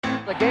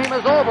the game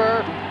is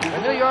over.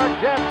 The New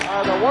York Jets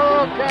are the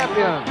world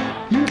champions.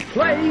 You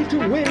play to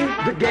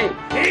win the game.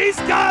 He's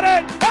got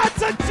it!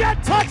 That's a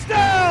Jet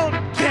touchdown!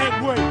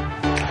 Can't wait.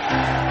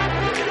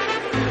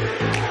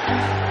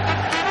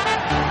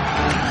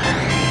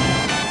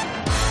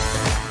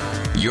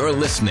 You're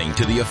listening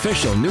to the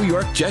official New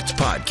York Jets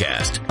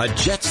podcast, a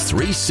Jets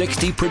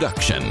 360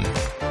 production.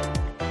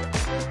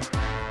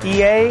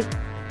 EA,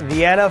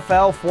 the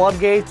NFL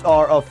floodgates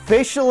are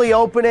officially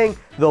opening.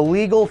 The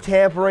legal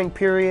tampering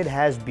period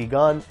has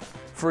begun.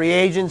 Free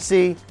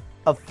agency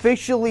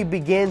officially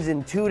begins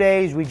in 2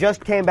 days. We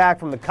just came back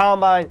from the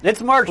Combine.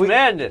 It's March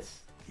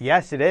Madness.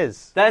 Yes, it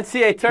is. The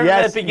NCAA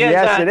tournament begins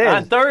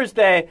on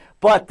Thursday,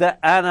 but the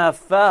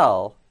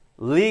NFL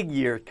league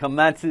year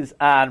commences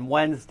on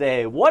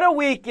Wednesday. What a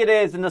week it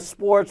is in the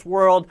sports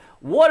world.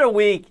 What a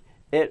week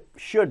it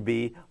should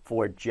be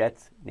for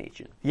Jets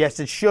Nation. Yes,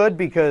 it should,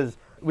 because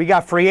we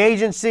got free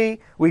agency.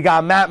 We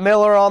got Matt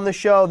Miller on the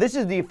show. This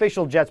is the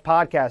official Jets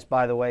podcast,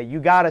 by the way. You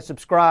got to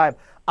subscribe.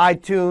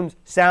 iTunes,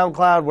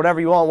 SoundCloud,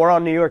 whatever you want. We're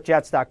on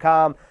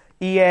NewYorkJets.com.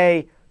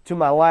 EA to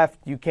my left.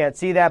 You can't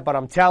see that, but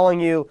I'm telling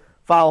you,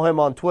 follow him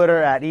on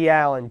Twitter at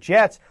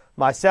EAllenJets.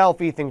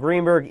 Myself, Ethan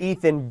Greenberg,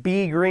 Ethan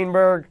B.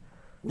 Greenberg.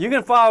 You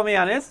can follow me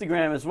on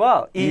Instagram as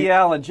well,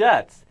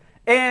 EAllenJets.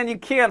 And you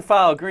can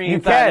follow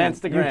Greens on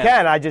Instagram. You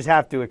can. I just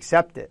have to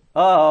accept it.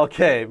 Oh,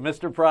 okay.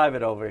 Mr.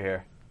 Private over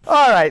here.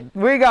 All right.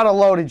 We got a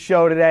loaded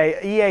show today.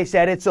 EA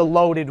said it's a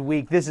loaded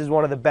week. This is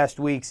one of the best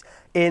weeks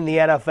in the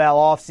NFL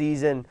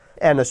offseason,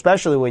 and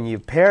especially when you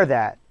pair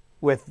that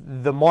with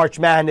the March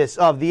Madness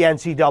of the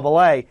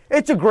NCAA.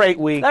 It's a great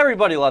week.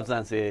 Everybody loves the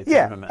NCAA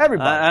tournament. Yeah,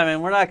 everybody. I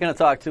mean, we're not going to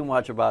talk too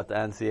much about the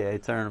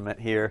NCAA tournament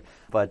here,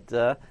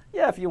 but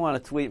yeah, if you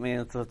want to tweet me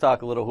and to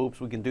talk a little hoops,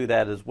 we can do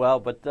that as well.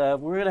 But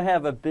we're going to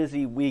have a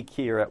busy week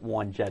here at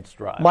One Jets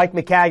Drive. Mike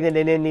McCagnon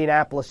in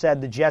Indianapolis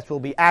said the Jets will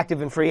be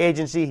active in free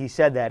agency. He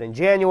said that in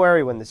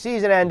January when the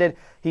season ended.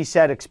 He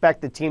said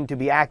expect the team to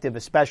be active,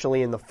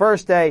 especially in the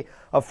first day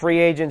of free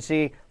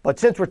agency. But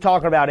since we're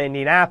talking about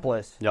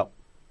Indianapolis, yep.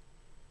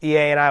 EA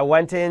and I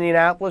went to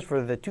Indianapolis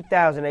for the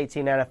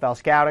 2018 NFL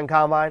Scouting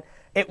Combine.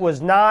 It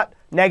was not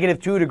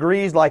 -2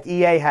 degrees like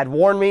EA had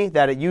warned me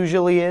that it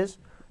usually is.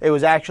 It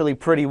was actually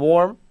pretty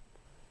warm.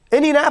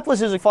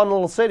 Indianapolis is a fun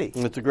little city.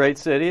 It's a great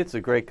city. It's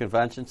a great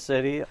convention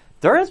city.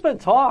 There has been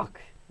talk,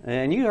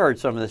 and you heard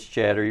some of this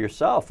chatter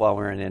yourself while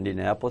we were in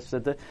Indianapolis,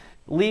 that the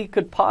league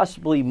could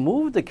possibly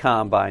move the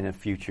Combine in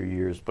future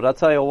years. But I'll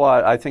tell you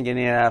what, I think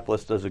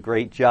Indianapolis does a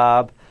great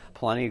job.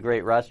 Plenty of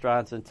great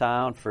restaurants in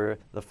town for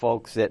the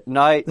folks at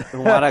night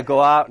who want to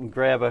go out and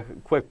grab a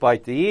quick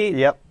bite to eat.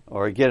 Yep.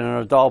 Or get an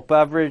adult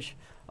beverage.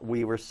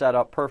 We were set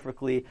up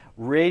perfectly.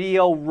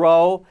 Radio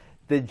Row,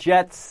 the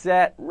Jets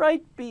set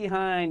right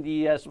behind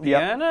ESPN.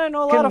 Yep. I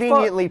know a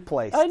conveniently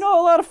placed. I know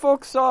a lot of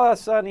folks saw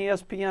us on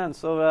ESPN,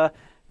 so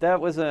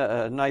that was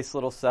a nice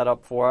little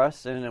setup for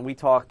us. And we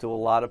talked to a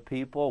lot of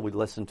people. We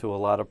listened to a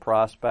lot of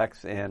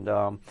prospects, and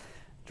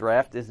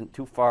draft isn't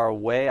too far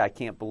away. I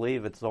can't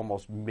believe it's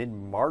almost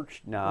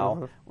mid-March now.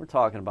 Mm-hmm. We're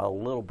talking about a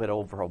little bit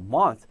over a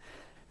month.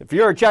 If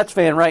you're a Jets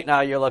fan right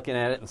now, you're looking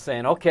at it and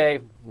saying, okay,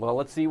 well,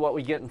 let's see what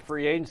we get in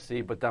free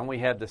agency. But then we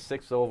have the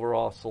 6th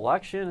overall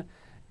selection,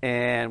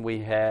 and we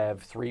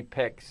have 3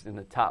 picks in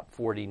the top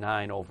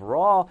 49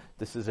 overall.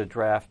 This is a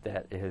draft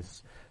that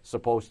is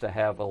supposed to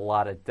have a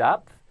lot of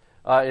depth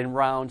in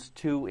rounds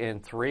 2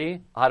 and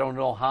 3. I don't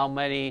know how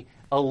many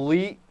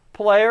elite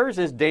players,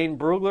 as Dane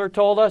Brugler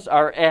told us,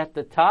 are at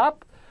the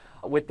top.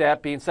 With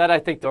that being said, I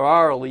think there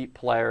are elite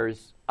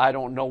players. I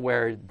don't know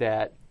where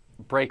that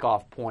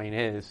break-off point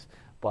is,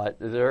 but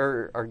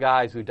there are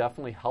guys who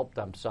definitely helped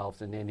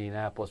themselves in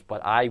Indianapolis.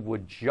 But I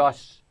would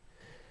just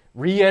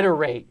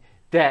reiterate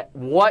that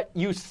what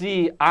you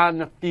see on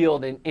the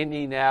field in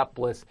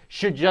Indianapolis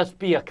should just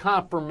be a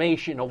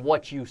confirmation of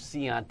what you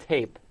see on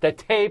tape. The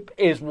tape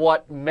is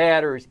what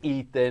matters,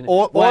 Ethan.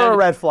 Or a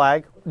red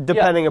flag,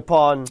 depending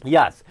upon...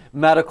 Yes,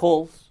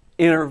 medicals,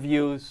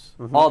 interviews,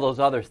 all those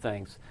other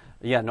things.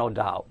 Yeah, no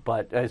doubt.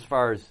 But as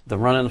far as the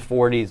running the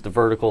 40s, the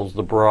verticals,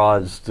 the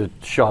broads, the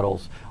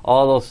shuttles,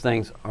 all those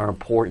things are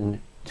important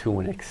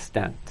to an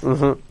extent.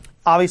 Mm-hmm.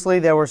 Obviously,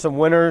 there were some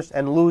winners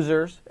and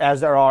losers,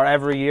 as there are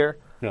every year.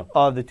 Yeah.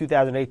 Of the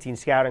 2018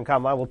 Scouting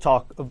Combine. We'll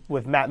talk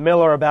with Matt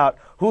Miller about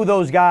who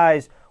those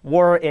guys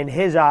were in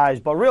his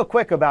eyes. But real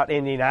quick about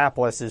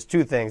Indianapolis is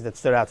 2 things that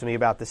stood out to me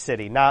about the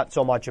city, not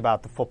so much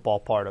about the football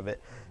part of it.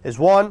 Is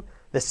 1,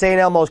 the St.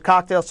 Elmo's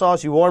cocktail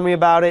sauce. You warned me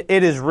about it.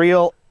 It is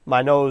real.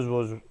 My nose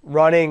was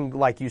running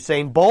like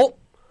Usain Bolt.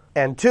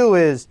 And 2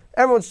 is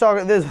everyone's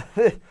talking this.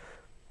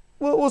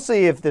 We'll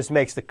see if this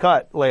makes the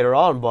cut later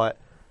on, but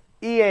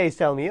EA is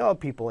telling me, oh,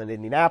 people in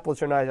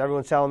Indianapolis are nice.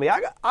 Everyone's telling me.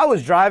 I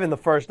was driving the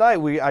first night.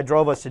 I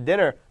drove us to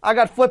dinner. I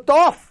got flipped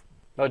off.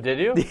 Oh, did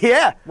you?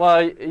 Yeah.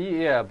 Well,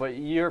 yeah, but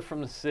you're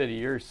from the city.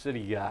 You're a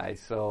city guy,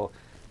 so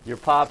your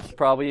pops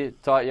probably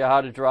taught you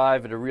how to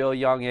drive at a real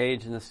young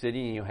age in the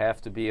city, and you have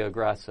to be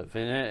aggressive.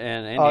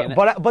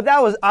 But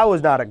I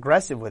was not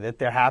aggressive with it.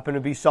 There happened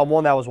to be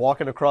someone that was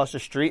walking across the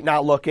street,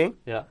 not looking.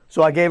 Yeah.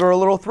 So I gave her a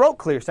little throat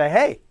clear, say,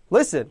 hey,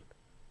 listen.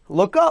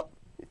 look up.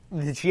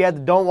 She had the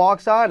don't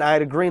walk sign. I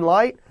had a green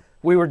light.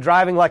 We were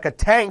driving like a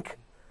tank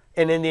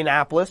in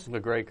Indianapolis. The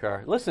great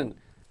car. Listen,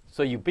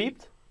 so you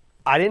beeped?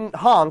 I didn't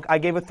honk. I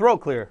gave a throat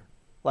clear.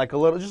 Like a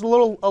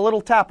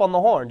little tap on the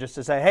horn just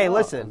to say, hey,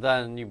 listen.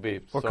 Then you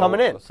beeped. We're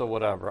coming in. So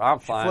whatever. I'm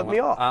fine. Flip me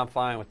off. I'm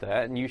fine with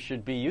that, and you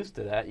should be used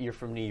to that. You're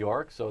from New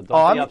York, so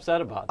don't be upset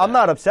about that. I'm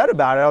not upset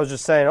about it. I was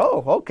just saying,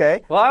 oh,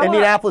 okay. Well,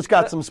 Indianapolis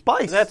got some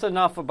spice. That's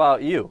enough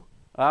about you.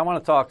 I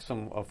want to talk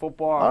some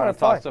football. I want to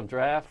talk some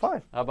draft.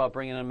 Fine. How about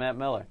bringing in Matt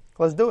Miller?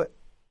 Let's do it.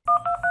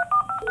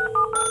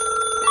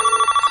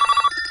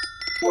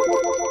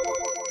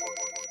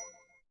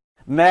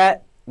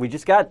 Matt, we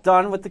just got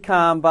done with the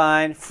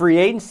Combine. Free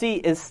agency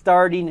is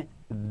starting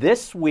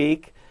this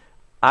week.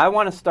 I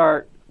want to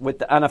start with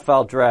the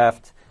NFL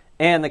Draft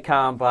and the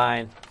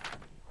Combine.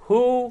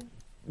 Who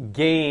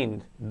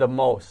gained the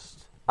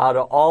most out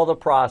of all the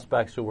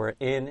prospects who were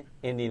in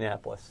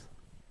Indianapolis?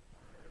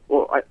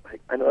 Well,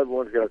 I know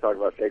everyone's going to talk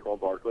about Saquon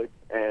Barkley,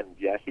 and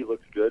yeah, he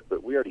looks good,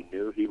 but we already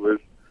knew he was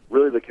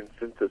really the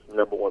consensus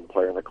number one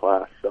player in the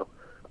class. So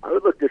I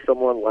would look to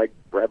someone like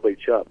Bradley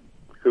Chubb,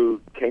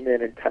 who came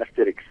in and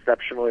tested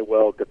exceptionally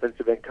well,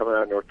 defensive end coming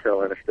out of North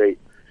Carolina State,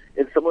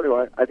 and someone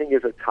who I think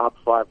is a top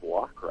 5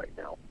 lock right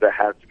now that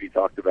has to be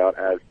talked about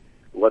as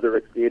whether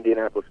it's the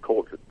Indianapolis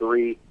Colts at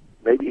 3,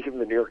 maybe even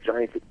the New York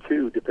Giants at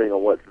 2, depending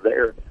on what's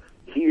there.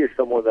 He is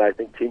someone that I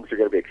think teams are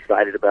going to be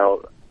excited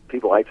about.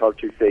 People I talk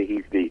to say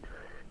he's the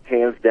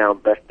hands-down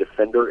best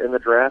defender in the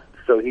draft,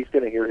 so he's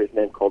going to hear his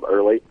name called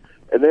early.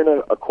 And then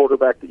a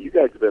quarterback that you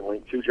guys have been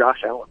linked to,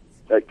 Josh Allen,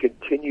 that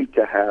continued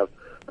to have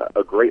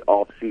a great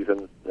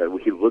offseason.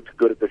 He looked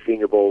good at the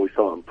Senior Bowl. We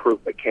saw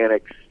improved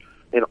mechanics,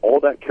 and all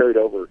that carried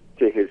over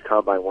to his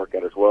combine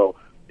workout as well.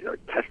 You know,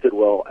 tested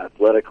well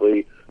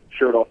athletically,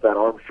 showed off that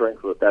arm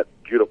strength with that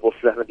beautiful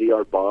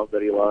 70-yard bomb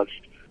that he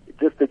launched,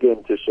 just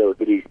again to show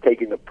that he's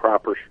taking the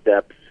proper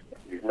steps.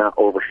 He's not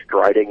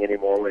overstriding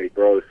anymore when he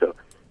throws. So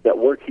that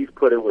work he's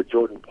put in with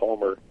Jordan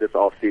Palmer this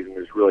offseason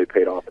has really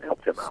paid off and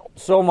helped him out.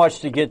 So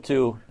much to get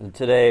to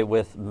today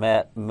with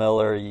Matt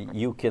Miller.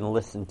 You can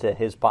listen to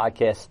his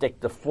podcast, Stick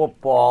to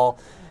Football.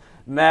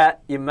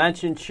 Matt, you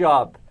mentioned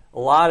Chubb. A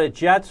lot of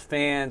Jets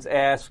fans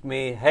ask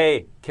me,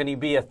 hey, can he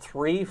be a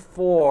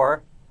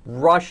 3-4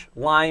 rush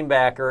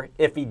linebacker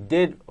if he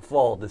did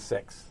fall to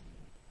 6?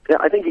 Yeah,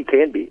 I think he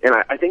can be. And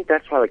I think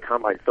that's why the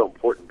Combine is so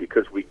important,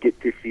 because we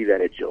get to see that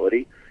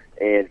agility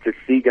and to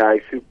see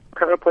guys who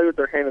kind of play with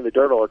their hand in the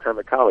dirt all the time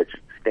at college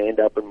stand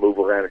up and move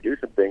around and do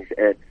some things.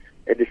 And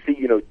to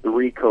see,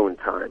 3-cone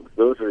times,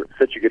 those are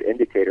such a good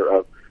indicator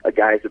of a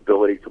guy's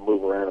ability to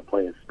move around and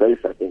play in space,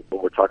 I think,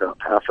 when we're talking about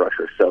pass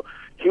rushers. So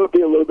he would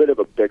be a little bit of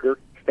a bigger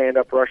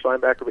stand-up rush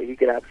linebacker, but he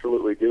could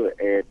absolutely do it.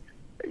 And,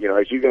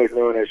 as you guys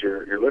know and as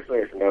your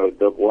listeners know,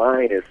 the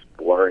line is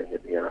blurring in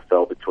the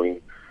NFL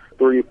between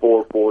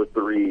 3-4,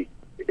 4-3.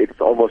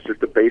 It's almost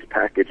just a base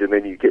package, and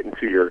then you get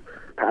into your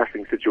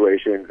passing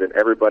situations, and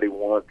everybody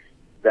wants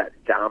that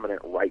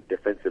dominant right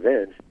defensive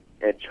end,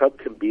 and Chubb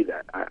can be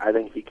that. I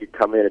think he could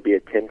come in and be a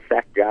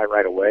 10-sack guy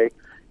right away.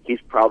 He's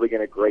probably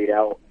going to grade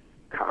out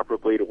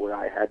comparably to where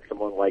I had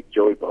someone like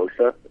Joey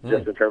Bosa,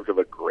 just in terms of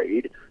a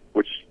grade,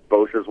 which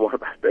Bosa is one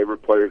of my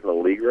favorite players in the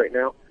league right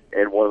now,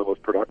 and one of the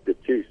most productive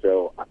too.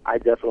 So I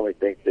definitely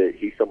think that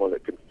he's someone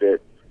that can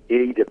fit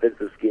any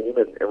defensive scheme,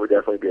 and would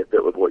definitely be a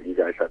fit with what you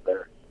guys have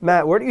there.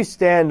 Matt, where do you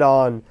stand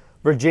on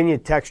Virginia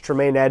Tech's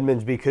Tremaine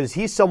Edmonds? Because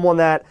he's someone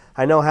that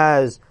I know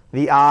has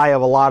the eye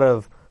of a lot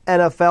of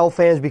NFL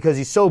fans because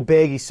he's so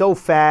big, he's so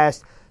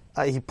fast,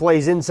 he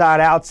plays inside,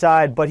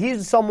 outside, but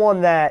he's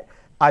someone that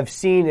I've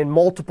seen in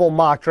multiple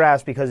mock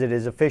drafts because it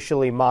is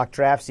officially mock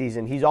draft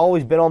season. He's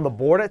always been on the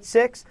board at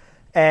 6,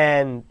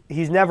 and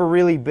he's never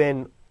really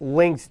been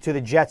linked to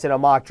the Jets in a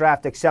mock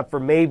draft except for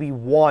maybe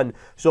one.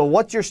 So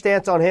what's your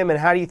stance on him, and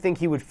how do you think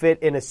he would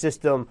fit in a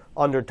system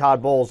under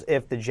Todd Bowles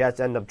if the Jets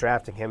end up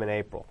drafting him in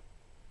April?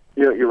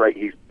 You're right.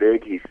 He's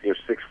big. He's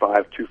 6'5",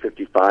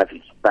 255.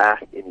 He's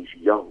fast, and he's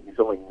young. He's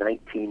only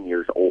 19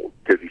 years old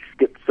because he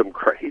skipped some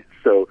grades.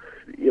 So,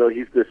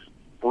 he's this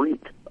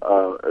freak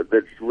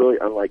that's really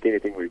unlike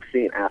anything we've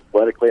seen.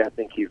 Athletically, I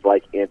think he's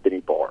like Anthony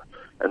Barr,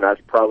 and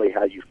that's probably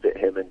how you fit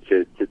him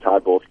into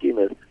Todd Bowles' scheme.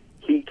 Is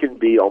he can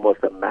be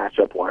almost a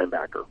matchup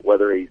linebacker,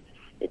 whether he's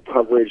in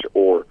coverage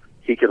or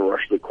he can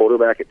rush the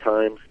quarterback at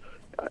times.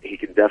 He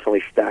can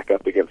definitely stack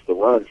up against the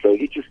run. So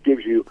he just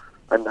gives you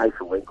a nice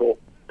wrinkle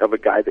of a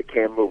guy that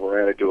can move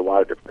around and do a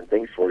lot of different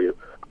things for you.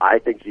 I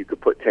think you could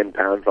put 10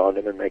 pounds on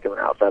him and make him an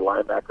outside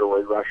linebacker where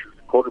he rushes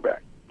the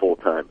quarterback full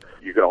time.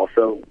 You could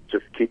also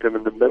just keep him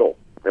in the middle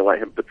and let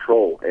him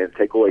patrol and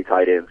take away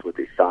tight ends with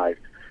his size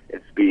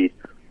and speed.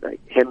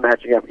 Like him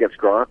matching up against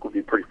Gronk would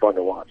be pretty fun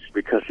to watch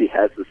because he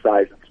has the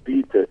size and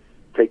speed to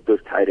take those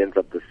tight ends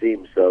up the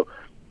seam. So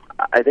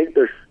I think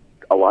there's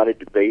a lot of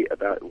debate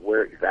about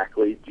where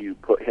exactly do you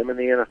put him in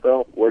the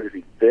NFL, where does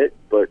he fit,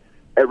 but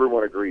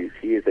everyone agrees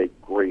he is a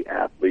great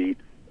athlete,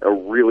 a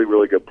really,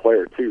 really good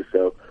player too.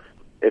 So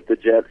if the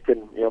Jets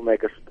can,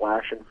 make a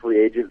splash in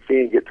free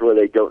agency and get to where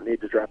they don't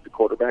need to draft a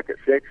quarterback at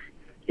 6,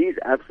 he's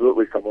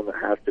absolutely someone that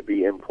has to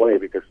be in play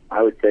because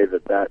I would say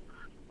that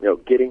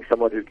getting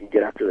someone who can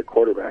get after the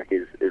quarterback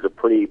is a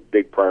pretty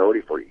big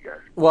priority for you guys.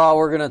 Well,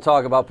 we're going to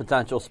talk about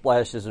potential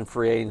splashes in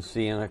free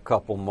agency in a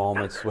couple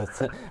moments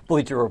with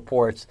Bleacher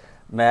Report's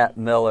Matt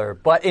Miller.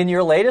 But in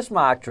your latest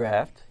mock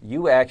draft,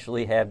 you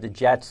actually have the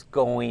Jets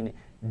going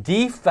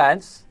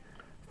defense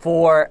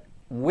for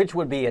which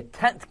would be a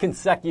 10th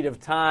consecutive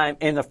time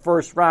in the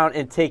first round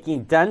and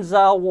taking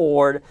Denzel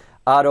Ward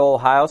out of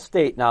Ohio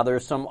State. Now,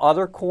 there's some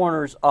other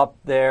corners up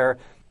there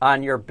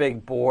on your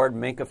big board.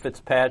 Minkah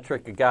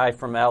Fitzpatrick, a guy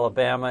from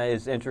Alabama,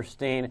 is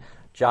interesting.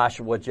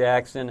 Joshua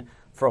Jackson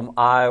from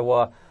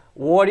Iowa.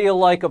 What do you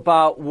like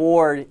about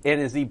Ward, and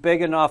is he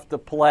big enough to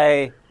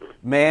play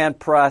man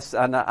press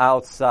on the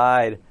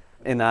outside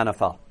in the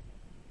NFL?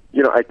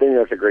 I think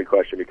that's a great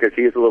question because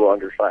he is a little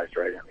undersized,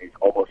 right? I mean, he's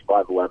almost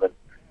 5'11".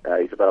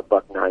 He's about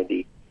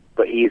 $190,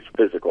 but he's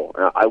physical.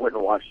 I went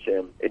and watched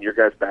him in your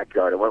guys'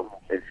 backyard. I went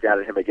and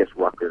scouted him against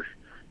Rutgers,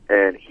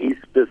 and he's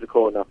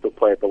physical enough to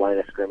play at the line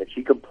of scrimmage.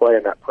 He can play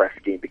in that press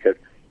scheme because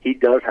he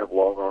does have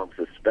long arms,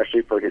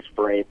 especially for his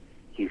frame.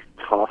 He's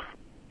tough.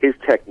 His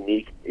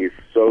technique is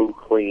so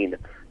clean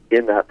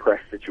in that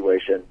press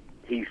situation.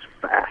 He's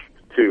fast,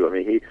 too. I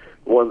mean,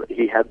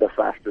 he had the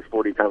fastest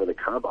 40 time of the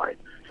combine.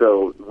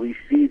 So we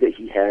see that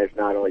he has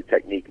not only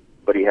technique,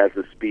 but he has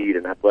the speed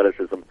and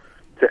athleticism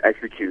to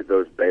execute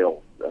those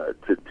bails,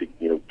 to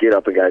get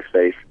up a guy's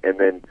face and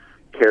then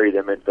carry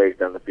them in face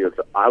down the field.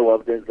 So I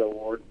love Denzel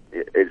Ward.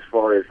 As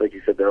far as, like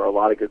you said, there are a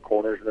lot of good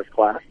corners in this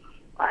class.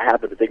 I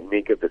happen to think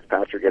Minkah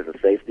Fitzpatrick as a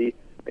safety,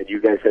 and you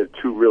guys have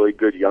two really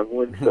good young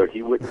ones, so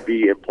he wouldn't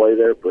be in play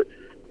there. But,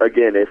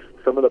 again, if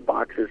some of the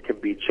boxes can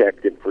be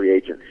checked in free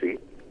agency,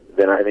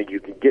 then I think you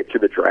can get to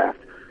the draft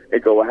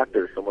and go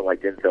after someone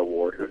like Denzel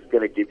Ward, who's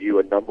going to give you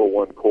a number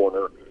one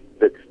corner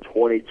that's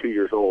 22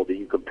 years old that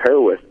you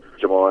compare with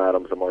Jamal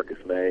Adams and Marcus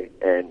May,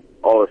 and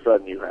all of a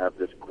sudden you have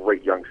this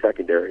great young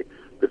secondary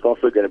that's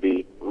also going to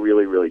be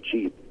really, really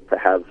cheap to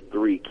have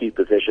three key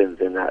positions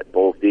in that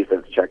Bulls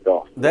defense checked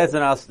off. That's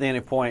an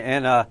outstanding point.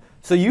 And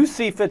so you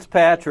see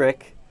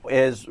Fitzpatrick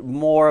as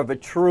more of a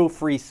true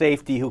free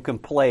safety who can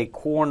play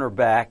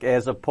cornerback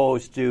as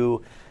opposed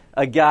to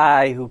a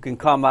guy who can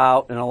come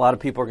out, and a lot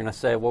of people are going to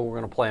say, well, we're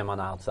going to play him on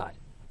the outside.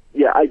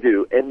 Yeah, I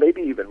do, and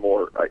maybe even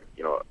more,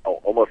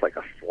 almost like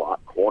a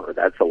slot corner.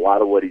 That's a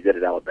lot of what he did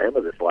at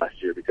Alabama this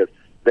last year because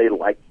they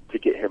liked to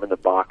get him in the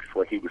box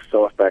where he was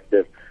so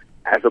effective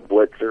as a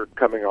blitzer,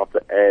 coming off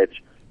the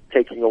edge,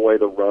 taking away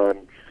the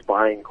run,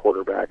 spying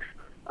quarterbacks.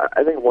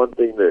 I think one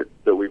thing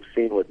that we've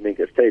seen with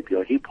Minkah's tape,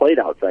 he played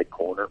outside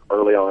corner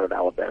early on at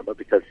Alabama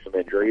because of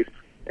some injuries,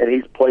 and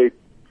he's played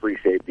free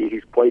safety.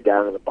 He's played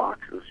down in the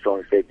box as a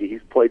strong safety.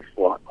 He's played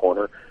slot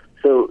corner.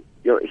 So,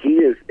 he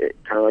is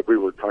kind of like we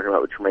were talking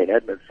about with Tremaine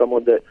Edmonds,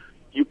 someone that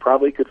you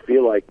probably could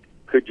feel like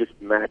could just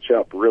match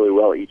up really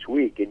well each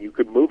week, and you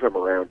could move him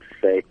around to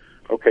say,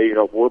 okay,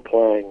 if we're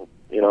playing,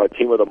 a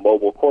team with a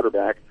mobile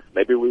quarterback,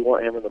 maybe we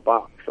want him in the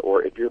box.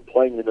 Or if you're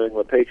playing the New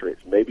England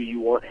Patriots, maybe you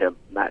want him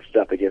matched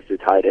up against a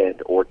tight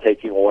end or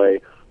taking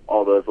away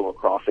all those little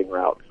crossing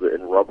routes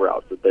and rub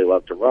routes that they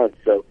love to run.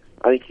 So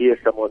I think he is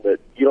someone that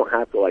you don't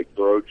have to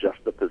throw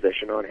just the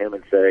position on him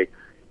and say,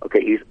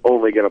 okay, he's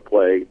only going to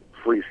play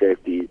free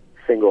safety,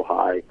 single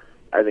high.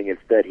 I think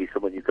instead he's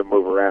someone you can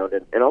move around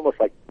and almost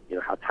like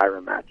how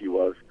Tyrann Mathieu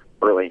was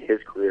early in his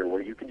career,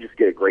 where you can just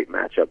get a great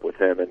matchup with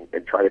him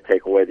and try to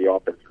take away the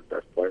offense's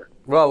best player.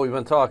 Well, we've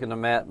been talking to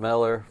Matt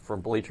Miller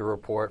from Bleacher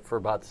Report for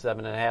about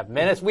 7.5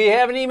 minutes. We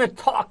haven't even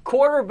talked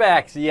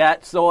quarterbacks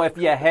yet, so if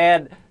you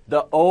had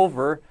the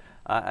over,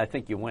 I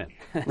think you win.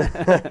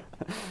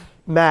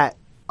 Matt,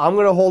 I'm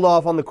going to hold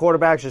off on the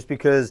quarterbacks just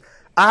because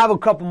I have a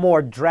couple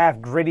more draft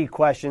gritty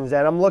questions,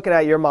 and I'm looking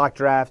at your mock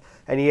draft,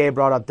 and EA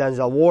brought up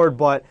Denzel Ward,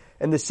 but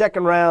in the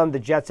second round, the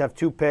Jets have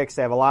 2 picks.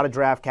 They have a lot of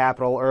draft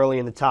capital early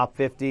in the top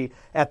 50.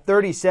 At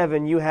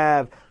 37, you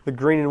have the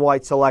green and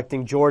white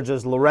selecting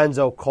Georgia's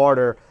Lorenzo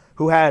Carter,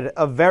 who had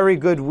a very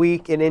good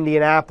week in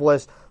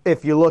Indianapolis.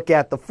 If you look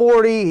at the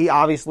 40,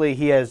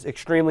 he has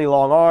extremely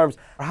long arms.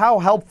 How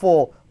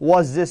helpful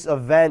was this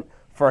event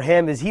for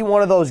him? Is he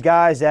one of those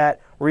guys that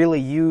really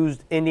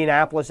used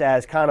Indianapolis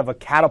as kind of a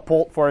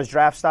catapult for his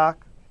draft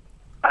stock?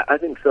 I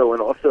think so,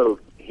 and also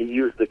he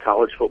used the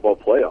college football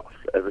playoffs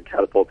as a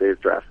catapult to his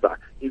draft stock.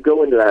 You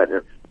go into that,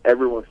 and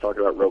everyone's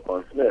talking about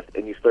Roquan Smith,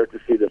 and you start to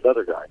see this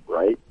other guy,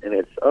 right? And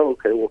it's,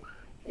 okay, well,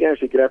 you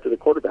actually get after the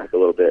quarterback a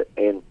little bit.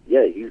 And,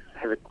 yeah, he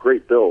has a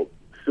great build,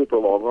 super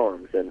long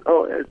arms, and,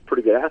 he's a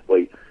pretty good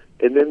athlete.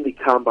 And then the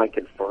combine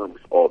confirms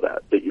all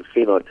that you've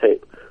seen on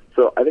tape.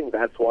 So I think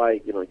that's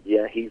why,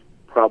 he's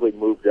probably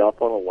moved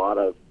up on a lot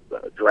of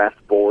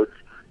draft boards,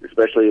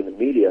 especially in the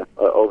media,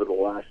 over the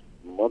last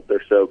month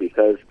or so,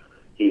 because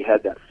he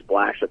had that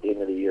splash at the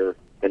end of the year,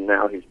 and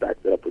now he's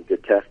backed it up with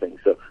good testing.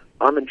 So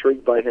I'm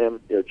intrigued by him.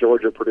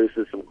 Georgia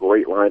produces some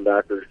great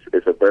linebackers.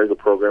 It's a very good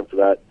program for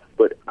that.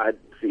 But I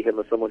see him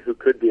as someone who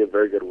could be a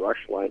very good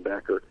rush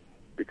linebacker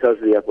because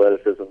of the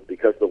athleticism,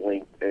 because of the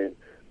length. And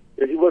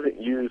he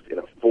wasn't used in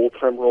a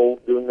full-time role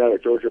doing that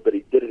at Georgia, but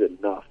he did it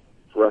enough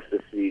for us to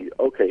see,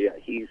 okay, yeah,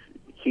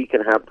 he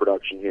can have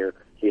production here.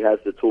 He has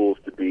the tools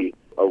to be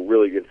a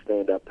really good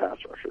stand-up pass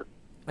rusher.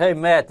 Hey,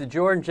 Matt, did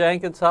Jordan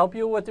Jenkins help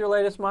you with your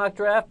latest mock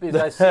draft?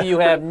 Because I see you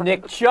have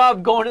Nick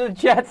Chubb going to the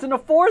Jets in the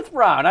 4th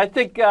round. I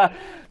think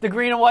the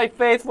green and white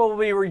faithful will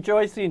be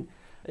rejoicing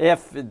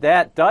if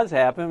that does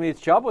happen. I mean,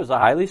 Chubb was a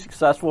highly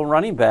successful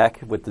running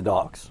back with the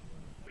Dogs.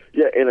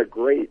 Yeah, and a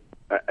great,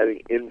 I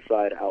think,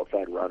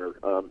 inside-outside runner.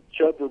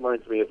 Chubb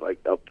reminds me of like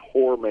a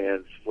poor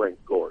man's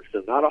Frank Gore.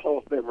 So not a Hall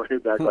of Fame running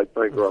back like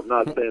Frank Gore. I'm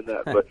not saying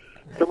that, but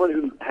someone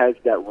who has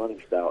that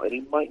running style. And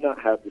he might not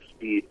have the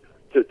speed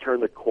to turn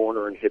the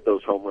corner and hit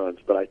those home runs,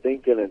 but I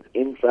think in an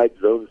inside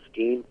zone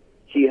scheme,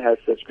 he has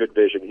such good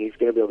vision. He's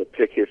going to be able to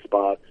pick his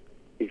spots.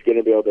 He's going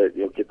to be able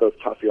to get those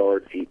tough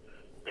yards. He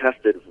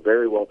tested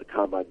very well at the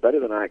combine,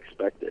 better than I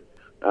expected.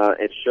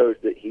 It shows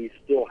that he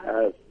still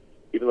has,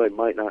 even though he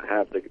might not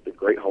have the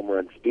great home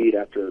run speed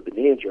after the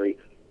knee injury,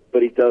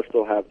 but he does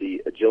still have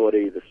the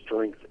agility, the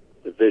strength,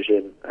 the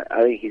vision.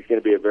 I think he's going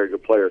to be a very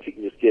good player if he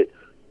can just get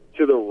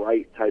to the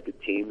right type of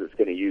team that's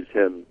going to use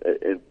him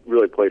and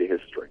really play to his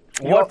strength.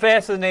 What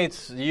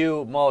fascinates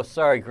you most,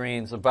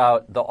 Greens,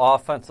 about the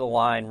offensive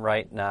line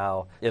right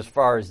now as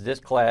far as this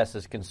class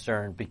is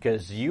concerned?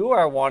 Because you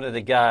are one of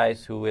the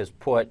guys who has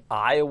put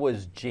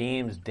Iowa's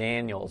James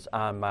Daniels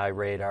on my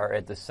radar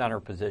at the center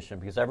position,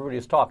 because everybody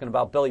was talking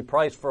about Billy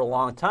Price for a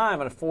long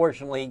time, and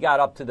unfortunately he got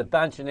up to the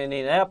bench in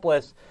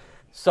Indianapolis,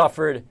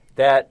 suffered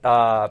that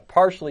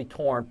partially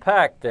torn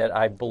pec that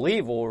I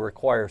believe will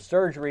require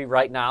surgery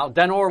right now.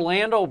 Then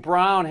Orlando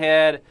Brown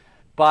had,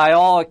 by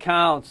all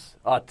accounts,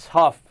 a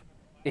tough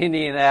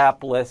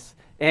Indianapolis.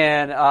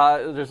 And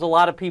there's a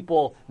lot of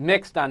people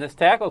mixed on this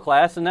tackle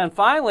class. And then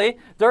finally,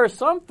 there are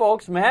some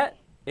folks, Matt,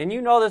 and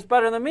you know this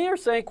better than me, are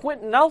saying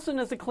Quentin Nelson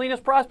is the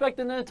cleanest prospect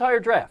in the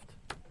entire draft.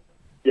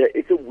 Yeah,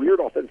 it's a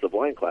weird offensive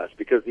line class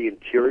because the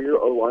interior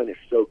O-line is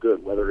so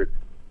good, whether it's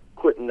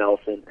Quentin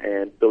Nelson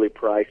and Billy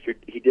Price.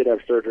 He did have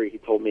surgery. He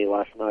told me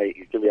last night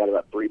he's going to be out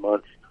about 3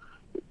 months.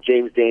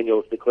 James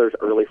Daniels declares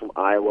early from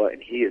Iowa,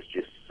 and he is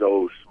just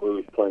so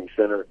smooth playing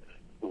center.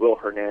 Will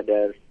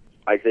Hernandez,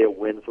 Isaiah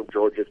Wynn from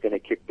Georgia is going to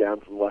kick down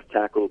from left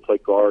tackle to play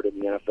guard in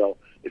the NFL.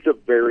 It's a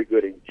very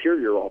good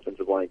interior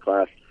offensive line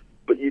class,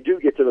 but you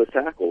do get to those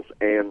tackles,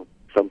 and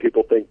some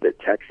people think that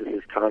Texas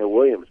is Connor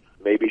Williams.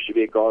 Maybe he should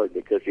be a guard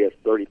because he has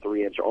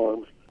 33-inch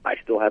arms. I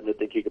still happen to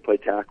think he could play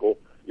tackle.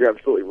 You're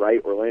absolutely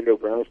right. Orlando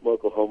Brown from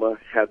Oklahoma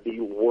had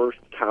the worst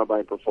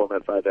combine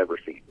performance I've ever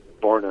seen,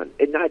 bar none.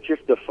 And not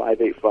just the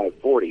 5'8",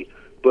 540,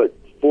 but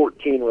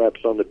 14 reps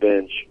on the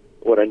bench,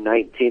 a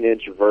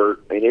 19-inch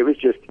vert. And it was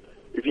just,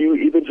 if you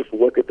even just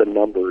look at the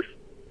numbers,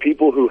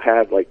 people who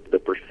have like the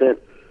percent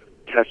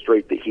test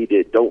rate that he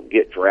did don't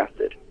get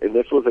drafted. And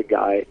this was a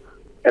guy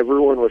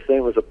everyone was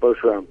saying was a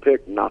first-round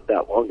pick not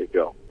that long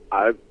ago.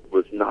 I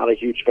was not a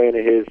huge fan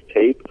of his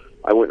tape.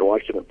 I went and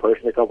watched him in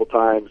person a couple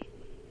times.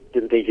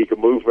 Didn't think he could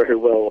move very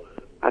well.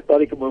 I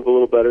thought he could move a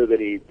little better than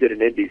he did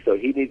in Indy, so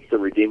he needs to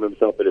redeem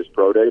himself at his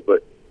pro day.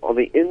 But on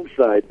the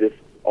inside, this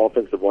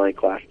offensive line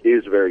class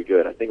is very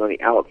good. I think on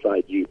the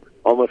outside, you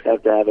almost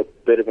have to have a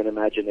bit of an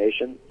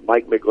imagination.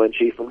 Mike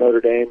McGlinchey from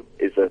Notre Dame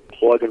is a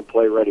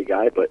plug-and-play ready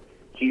guy, but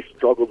he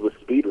struggled with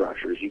speed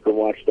rushers. You can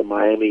watch the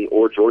Miami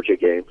or Georgia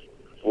games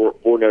for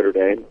Notre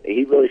Dame.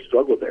 He really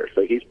struggled there,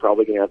 so he's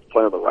probably going to have to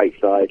play on the right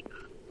side.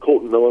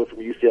 Colton Miller from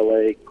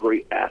UCLA,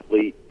 great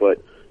athlete,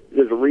 but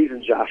there's a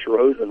reason Josh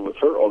Rosen was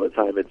hurt all the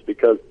time. It's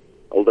because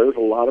there's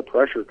a lot of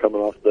pressure coming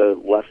off the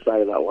left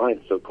side of that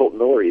line. So Colton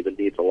Miller even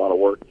needs a lot of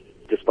work,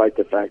 despite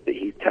the fact that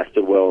he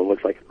tested well and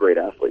looks like a great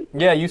athlete.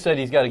 Yeah, you said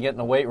he's got to get in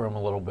the weight room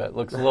a little bit.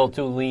 Looks a little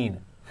too lean.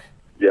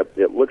 Yep,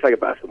 looks like a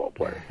basketball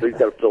player. So he's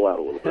got to fill out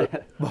a little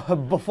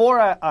bit. Before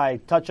I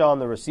touch on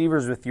the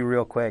receivers with you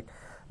real quick,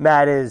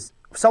 Matt, is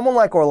someone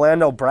like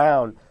Orlando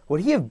Brown,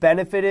 would he have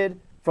benefited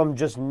from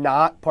just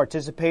not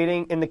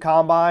participating in the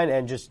combine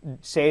and just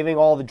saving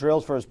all the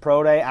drills for his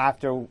pro day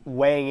after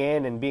weighing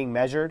in and being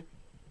measured?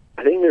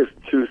 I think there's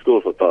two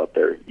schools of thought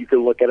there. You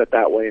can look at it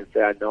that way and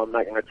say, I know I'm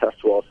not going to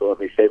test well, so let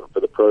me save it for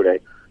the pro day.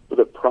 But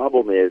the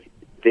problem is,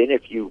 then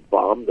if you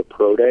bomb the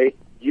pro day,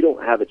 you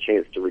don't have a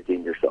chance to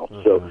redeem yourself.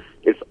 Mm-hmm. So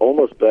it's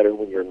almost better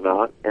when you're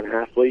not an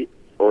athlete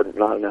or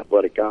not an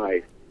athletic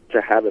guy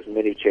to have as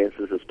many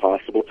chances as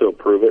possible to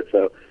improve it.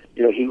 So,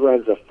 he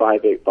runs a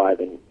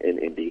 5.85 in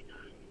Indy.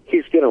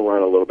 He's going to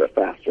run a little bit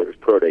faster at his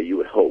pro day, you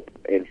would hope.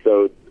 And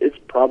so it's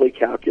probably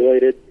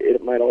calculated.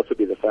 It might also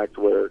be the fact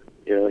where,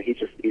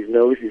 he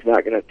knows he's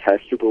not going to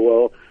test super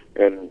well,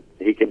 and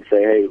he can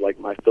say, hey, like,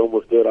 my film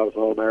was good, I was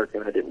an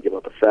All-American, I didn't give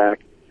up a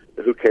sack.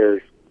 Who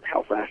cares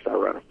how fast I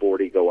run a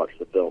 40, go watch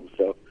the film.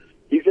 So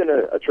he's in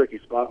a tricky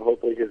spot.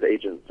 Hopefully his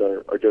agents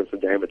are doing some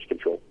damage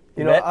control.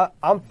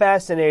 I'm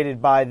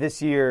fascinated by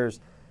this year's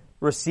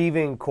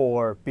receiving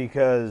core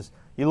because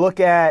you look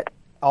at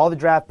all the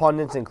draft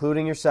pundits,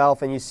 including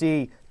yourself, and you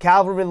see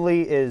Calvin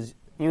Ridley is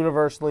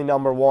universally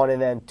number one,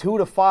 and then 2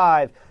 to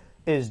 5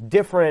 is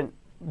different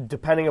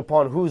depending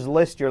upon whose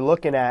list you're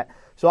looking at.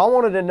 So I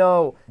wanted to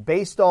know,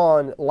 based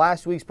on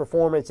last week's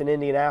performance in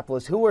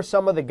Indianapolis, who are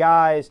some of the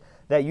guys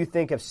that you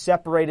think have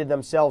separated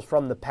themselves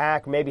from the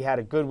pack, maybe had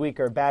a good week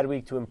or a bad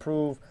week to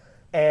improve,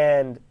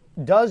 and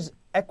does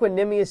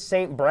Equanimous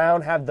St.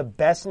 Brown have the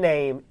best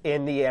name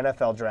in the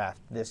NFL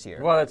draft this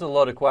year? Well, that's a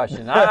loaded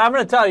question. I'm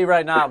going to tell you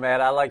right now,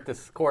 man, I like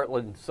this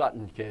Cortland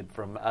Sutton kid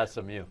from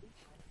SMU.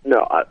 No,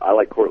 I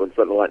like Cortland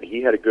Sutton a lot.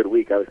 He had a good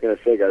week. I was going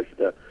to say, guys,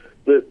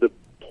 the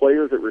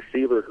players at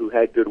receiver who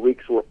had good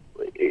weeks,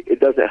 it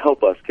doesn't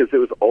help us because it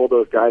was all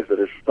those guys that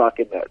are stuck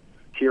in that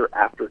tier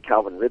after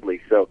Calvin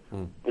Ridley. So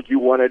if you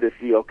wanted to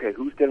see, okay,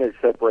 who's going to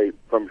separate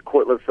from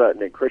Cortland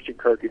Sutton and Christian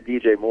Kirk and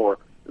DJ Moore,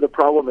 the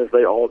problem is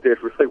they all did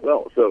really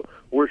well. So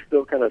we're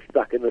still kind of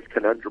stuck in this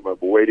conundrum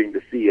of waiting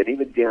to see. And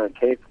even Deion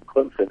Kane from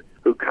Clemson,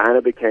 who kind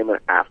of became an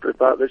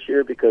afterthought this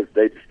year because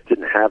they just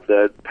didn't have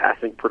the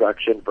passing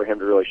production for him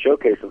to really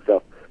showcase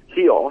himself,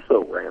 he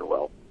also ran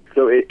well.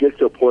 So it gets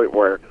to a point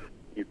where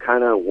you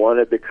kind of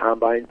wanted the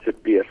combine to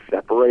be a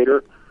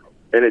separator,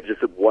 and it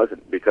just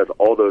wasn't because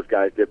all those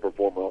guys did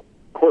perform well.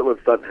 Cortland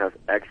Sutton has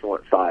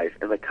excellent size,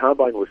 and the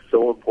combine was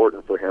so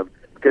important for him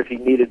because he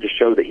needed to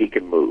show that he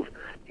can move.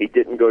 He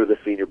didn't go to the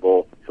Senior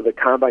Bowl, so the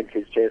combine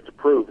gave his chance to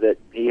prove that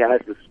he has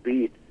the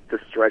speed to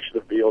stretch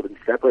the field and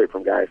separate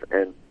from guys.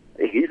 And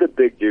he's a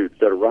big dude,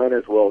 so to run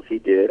as well as he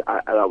did,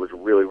 I thought was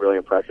really, really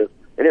impressive.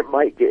 And it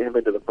might get him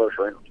into the first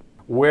round.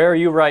 Where are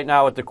you right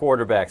now with the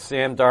quarterback?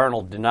 Sam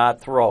Darnold did not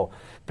throw.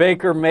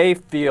 Baker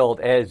Mayfield,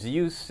 as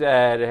you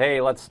said, hey,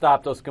 let's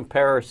stop those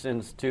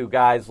comparisons to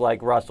guys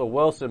like Russell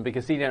Wilson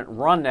because he didn't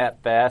run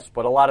that fast,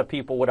 but a lot of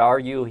people would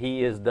argue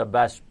he is the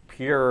best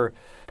pure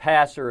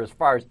passer as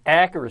far as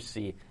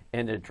accuracy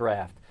in the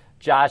draft.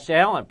 Josh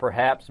Allen,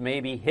 perhaps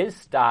maybe his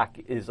stock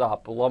is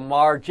up.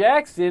 Lamar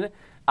Jackson,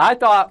 I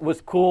thought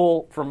was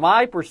cool from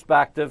my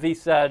perspective. He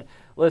said,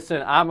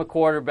 listen, I'm a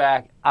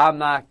quarterback. I'm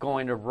not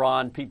going to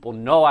run. People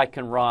know I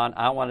can run.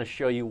 I want to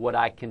show you what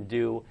I can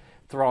do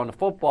throwing the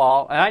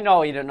football. And I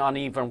know he did an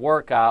uneven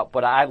workout,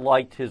 but I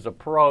liked his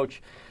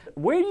approach.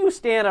 Where do you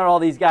stand on all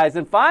these guys?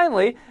 And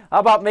finally, how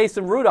about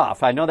Mason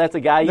Rudolph? I know that's a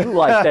guy you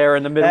like there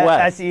in the Midwest.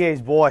 That's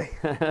EA's boy.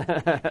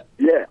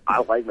 Yeah, I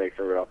like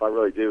Mason Rudolph. I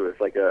really do.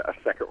 It's like a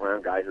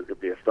second-round guy who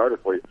could be a starter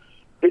for you.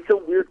 It's a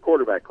weird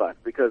quarterback class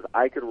because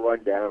I could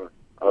run down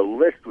a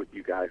list with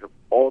you guys of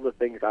all the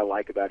things I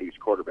like about each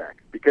quarterback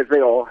because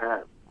they all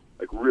have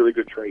like really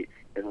good traits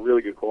and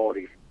really good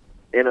qualities.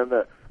 And on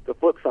the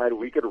flip side,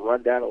 we could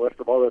run down a list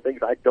of all the things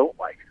I don't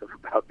like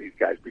about these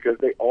guys because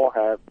they all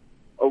have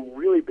a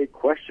really big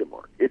question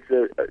mark. It's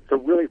a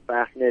really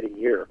fascinating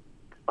year.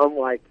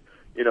 Unlike,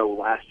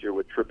 last year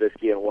with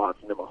Trubisky and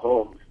Watson and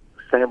Mahomes,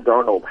 Sam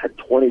Darnold had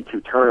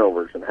 22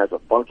 turnovers and has a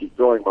funky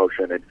throwing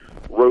motion, and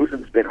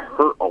Rosen's been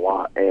hurt a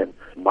lot and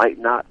might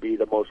not be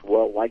the most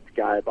well-liked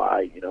guy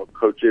by,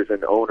 coaches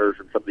and owners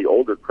and some of the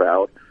older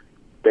crowd.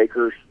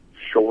 Baker's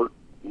short,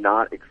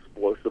 not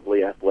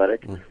explosively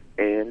athletic,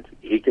 and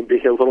he can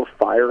be a little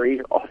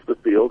fiery off the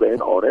field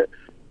and on it.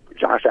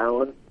 Josh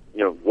Allen,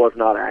 was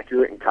not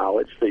accurate in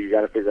college, so you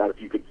got to figure out if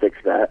you can fix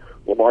that.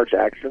 Lamar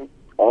Jackson,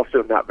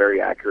 also not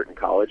very accurate in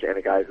college, and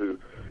a guy who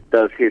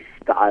does his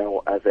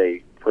style as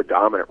a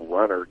predominant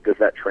runner. Does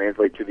that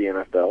translate to the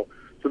NFL?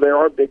 So there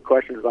are big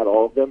questions about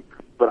all of them,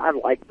 but I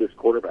like this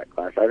quarterback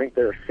class. I think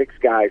there are 6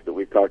 guys that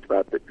we've talked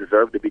about that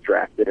deserve to be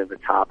drafted in the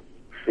top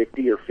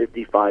 50 or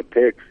 55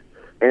 picks,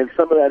 and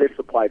some of that is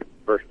supply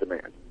versus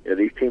demand.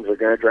 These teams are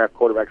going to draft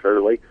quarterbacks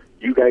early.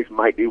 You guys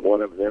might be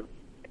one of them.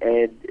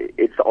 And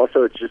it's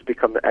just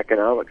become the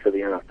economics of the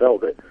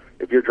NFL that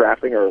if you're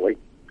drafting early,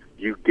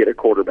 you get a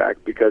quarterback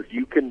because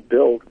you can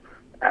build,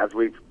 as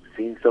we've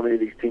seen so many of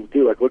these teams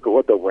do. Like, look at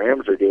what the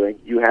Rams are doing.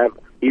 You have,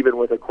 even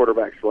with a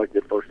quarterback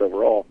selected first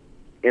overall,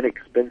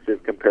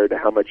 inexpensive compared to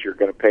how much you're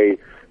going to pay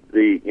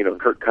the,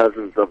 Kirk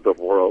Cousins of the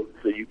world.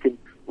 So you can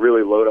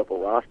really load up a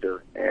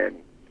roster. And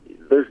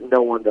there's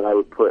no one that I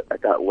would put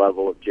at that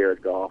level of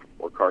Jared Goff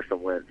or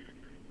Carson Wentz.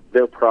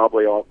 They're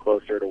probably all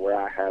closer to where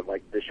I had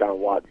like Deshaun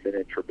Watson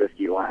and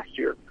Trubisky last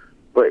year.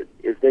 But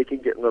if they can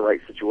get in the right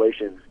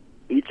situations,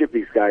 each of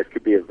these guys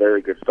could be a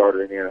very good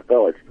starter in the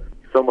NFL. It's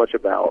so much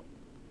about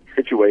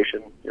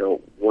situation,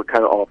 what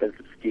kind of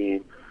offensive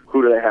scheme,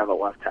 who do they have at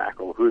left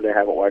tackle, who do they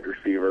have at wide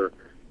receiver,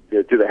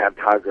 do they have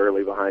Todd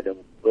Gurley behind them?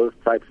 Those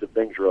types of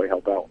things really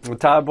help out. Well,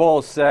 Todd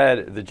Bowles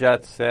said the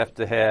Jets have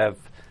to have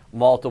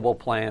multiple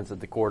plans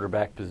at the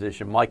quarterback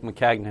position. Mike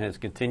McCagnon has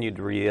continued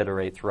to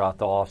reiterate throughout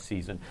the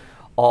offseason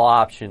all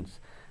options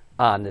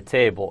on the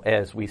table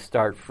as we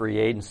start free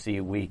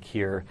agency week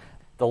here.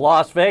 The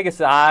Las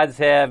Vegas odds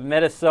have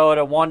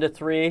Minnesota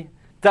 1-3,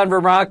 Denver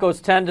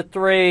Broncos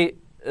 10-3,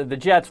 the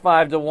Jets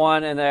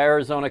 5-1, and the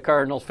Arizona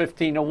Cardinals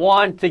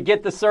 15-1 to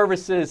get the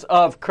services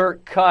of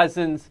Kirk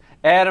Cousins.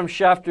 Adam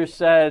Schefter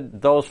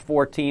said those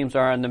 4 teams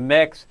are in the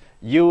mix.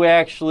 You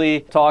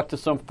actually talked to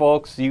some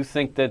folks. You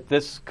think that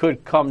this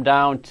could come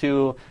down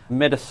to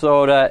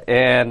Minnesota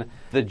and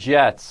the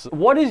Jets.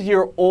 What is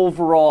your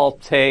overall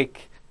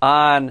take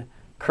on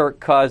Kirk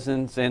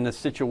Cousins and the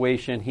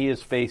situation he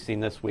is facing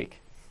this week?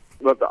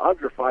 Well, if the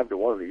odds are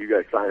 5-1 that you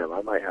guys sign him,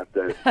 I might have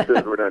to, as soon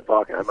as we're done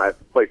talking, I might have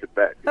to place a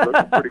bet. Those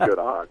are pretty good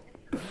odds.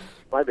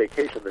 My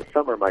vacation this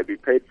summer might be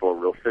paid for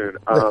real soon.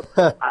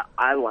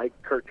 I like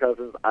Kirk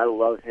Cousins. I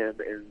love him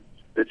in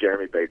the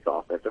Jeremy Bates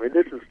offense. I mean,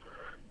 this is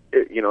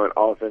an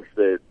offense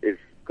that is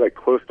like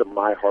close to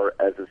my heart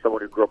as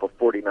someone who grew up a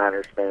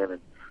 49ers fan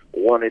and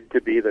wanted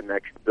to be the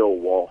next Bill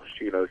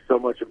Walsh. So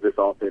much of this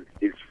offense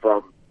is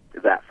from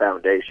that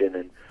foundation,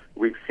 and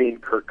we've seen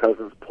Kirk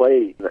Cousins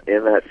play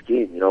in that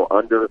scheme,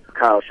 under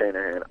Kyle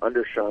Shanahan,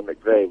 under Sean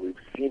McVay. We've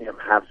seen him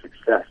have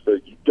success, so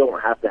you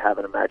don't have to have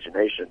an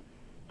imagination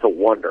to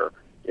wonder,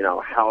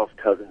 how is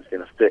Cousins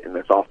going to fit in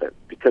this offense?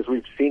 Because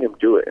we've seen him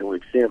do it, and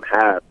we've seen him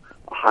have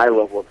a high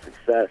level of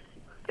success.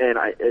 And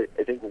I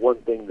think one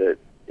thing that,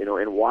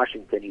 in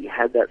Washington, he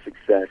had that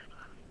success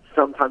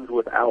sometimes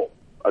without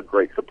a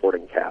great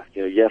supporting cast.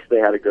 Yes, they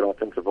had a good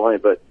offensive line,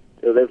 but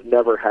they've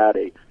never had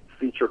a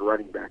featured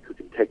running back who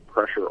can take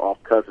pressure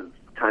off Cousins,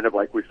 kind of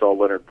like we saw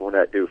Leonard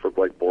Fournette do for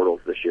Blake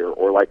Bortles this year,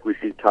 or like we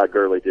see Todd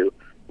Gurley do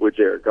with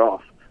Jared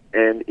Goff.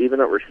 And even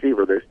at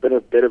receiver, there's been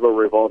a bit of a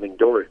revolving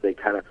door as they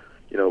kind of,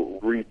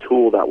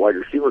 retool that wide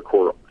receiver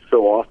core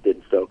so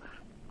often. So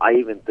I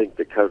even think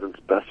that Cousins'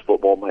 best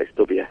football might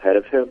still be ahead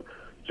of him,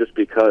 just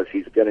because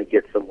he's going to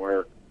get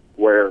somewhere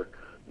where,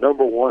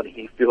 number one,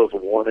 he feels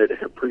wanted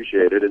and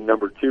appreciated, and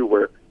number two,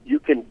 where you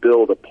can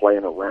build a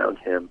plan around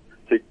him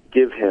to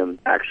give him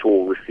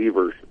actual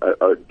receivers,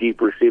 a deep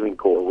receiving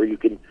core where you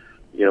can,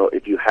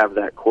 if you have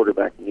that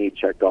quarterback need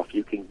checked off,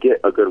 you can get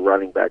a good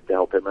running back to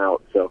help him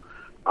out. So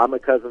I'm a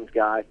Cousins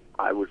guy.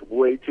 I was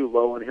way too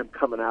low on him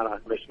coming out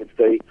of Michigan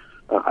State.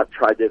 I've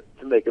tried to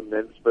make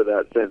amends for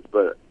that since,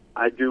 but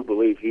I do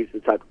believe he's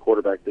the type of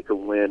quarterback that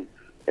can win,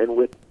 and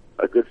with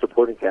a good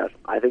supporting cast,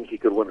 I think he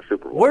could win a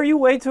Super Bowl. Were you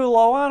way too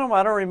low on him?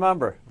 I don't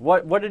remember.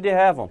 What did you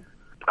have him?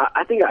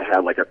 I think I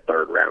had like a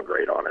third-round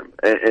grade on him,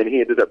 and he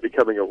ended up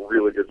becoming a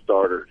really good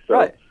starter. So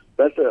right.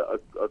 That's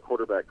a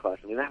quarterback class.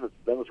 I mean, that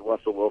was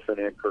Russell Wilson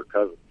and Kirk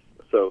Cousins.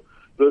 So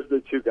those are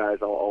the two guys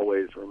I'll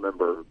always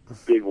remember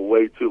being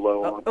way too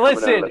low on.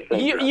 Listen,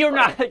 you're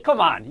not. Come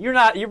on, you're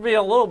not. You're being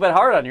a little bit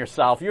hard on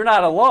yourself. You're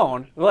not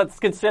alone. Let's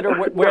consider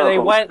where they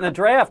went in the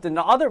draft. And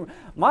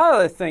my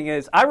other thing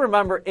is, I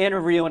remember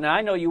interviewing. And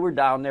I know you were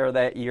down there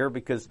that year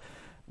because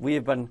we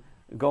have been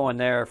going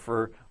there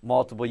for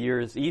multiple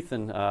years.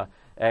 Ethan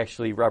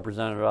actually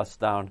represented us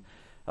down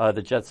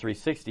the Jets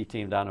 360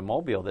 team down in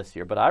Mobile this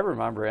year. But I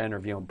remember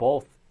interviewing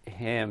both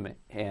him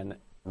and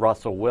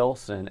Russell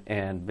Wilson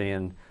and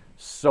being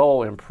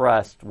so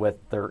impressed with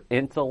their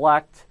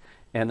intellect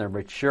and their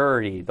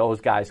maturity, those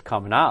guys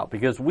coming out.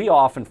 Because we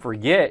often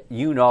forget,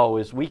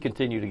 as we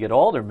continue to get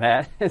older,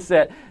 Matt, is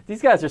that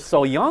these guys are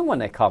so young when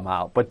they come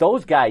out. But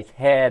those guys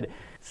had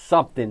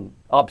something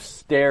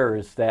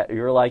upstairs that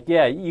you're like,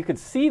 yeah, you could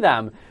see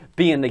them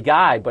being the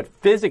guy, but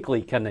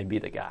physically, can they be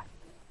the guy?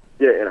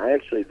 Yeah, and I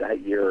actually,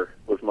 that year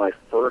was my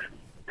first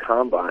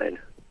combine,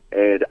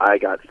 and I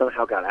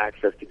somehow got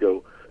access to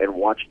go and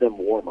watch them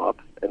warm up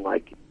and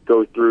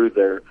go through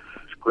their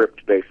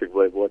script,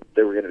 basically, of what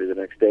they were going to do the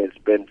next day, and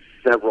spend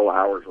several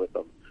hours with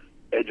them.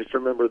 And just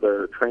remember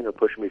their trainer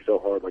pushing me so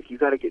hard, you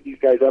got to get these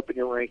guys up in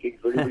your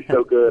rankings. They're going to be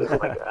so good.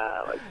 And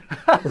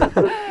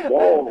I'm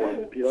wall,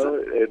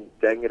 and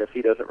dang it if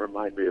he doesn't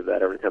remind me of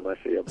that every time I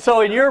see him.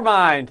 So in your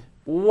mind,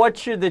 what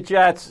should the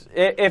Jets,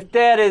 if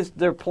that is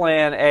their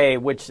plan A,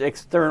 which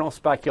external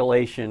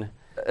speculation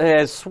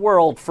has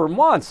swirled for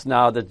months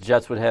now that the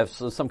Jets would have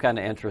some kind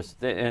of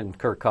interest in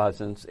Kirk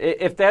Cousins.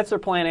 If that's their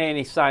plan A and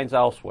he signs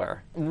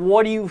elsewhere,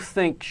 what do you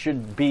think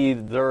should be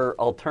their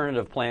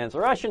alternative plans?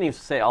 Or I shouldn't even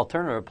say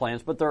alternative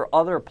plans, but their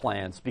other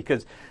plans.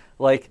 Because,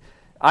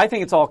 I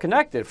think it's all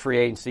connected, free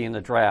agency and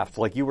the draft,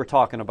 like you were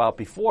talking about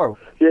before.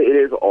 Yeah, it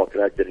is all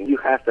connected, and you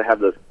have to have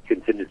those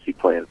contingency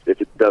plans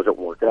if it doesn't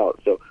work out.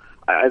 So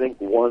I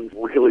think one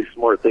really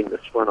smart thing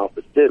this front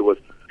office did was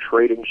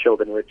trading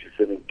Sheldon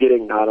Richardson and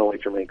getting not only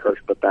Jermaine Kearse,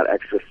 but that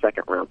extra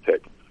second-round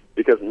pick.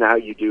 Because now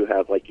you do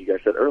have, like you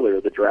guys said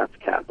earlier, the draft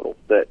capital.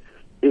 That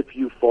if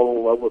you fall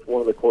in love with one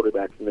of the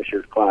quarterbacks in this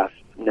year's class,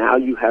 now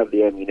you have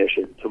the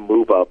ammunition to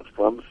move up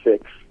from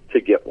 6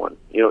 to get one.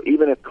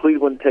 Even if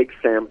Cleveland takes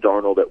Sam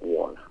Darnold at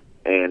 1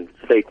 and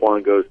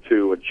Saquon goes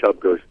 2 and Chubb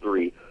goes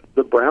 3,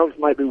 the Browns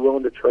might be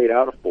willing to trade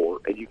out of 4,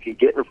 and you can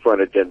get in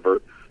front of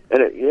Denver. And,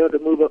 to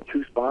move up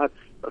 2 spots,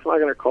 that's not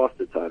going to cost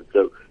a ton.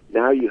 So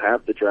now you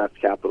have the draft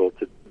capital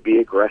to be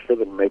aggressive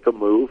and make a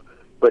move,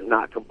 but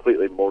not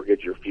completely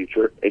mortgage your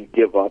future and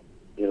give up,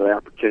 the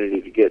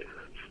opportunity to get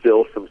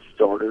still some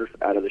starters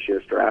out of this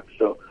year's draft.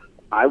 So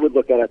I would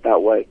look at it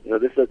that way.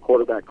 This is a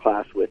quarterback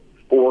class with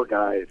 4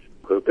 guys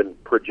who have been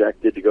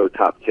projected to go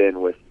top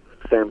 10 with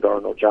Sam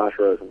Darnold, Josh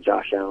Rosen,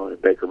 Josh Allen,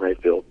 and Baker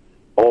Mayfield,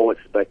 all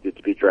expected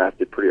to be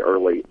drafted pretty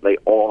early. They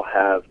all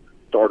have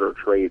starter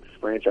traits,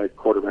 franchise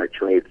quarterback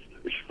traits.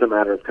 It's just a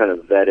matter of kind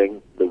of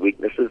vetting the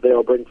weaknesses they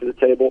all bring to the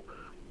table.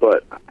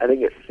 But I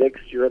think at 6,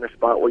 you're in a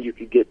spot where you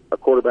could get a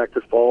quarterback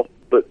this fall,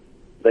 but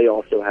they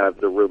also have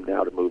the room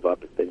now to move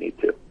up if they need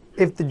to.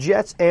 If the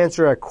Jets'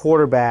 answer at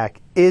quarterback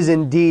is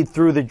indeed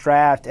through the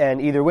draft and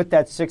either with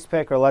that 6th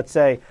pick or let's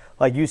say,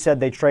 like you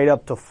said, they trade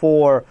up to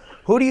 4,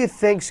 who do you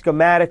think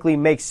schematically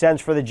makes sense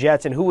for the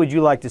Jets and who would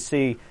you like to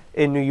see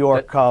in New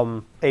York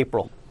come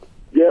April?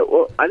 Yeah,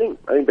 well, I think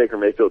Baker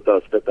Mayfield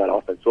does fit that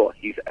offense well.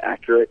 He's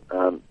accurate.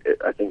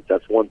 I think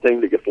that's one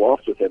thing that gets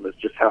lost with him is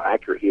just how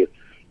accurate he is.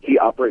 He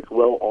operates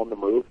well on the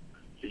move,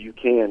 so you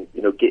can,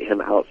 get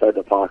him outside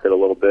the pocket a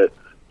little bit.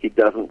 He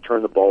doesn't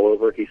turn the ball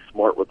over. He's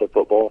smart with the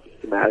football.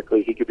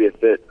 Schematically, he could be a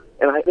fit.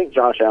 And I think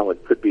Josh Allen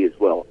could be as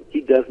well.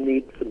 He does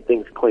need some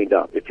things cleaned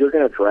up. If you're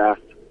going to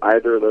draft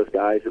either of those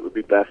guys, it would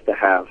be best to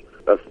have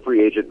a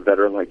free agent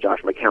veteran like Josh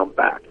McCown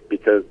back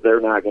because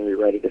they're not going to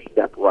be ready to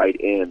step right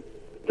in.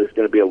 There's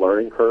going to be a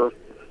learning curve,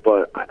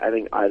 but I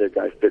think either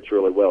guy fits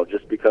really well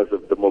just because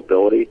of the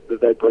mobility that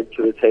they bring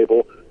to the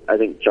table. I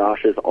think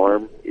Josh's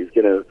arm is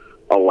going to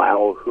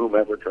allow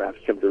whomever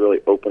drafts him to really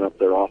open up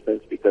their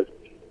offense because,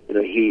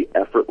 he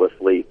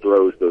effortlessly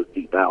throws those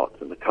deep outs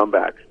and the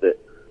comebacks that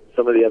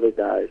some of the other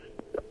guys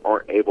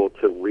aren't able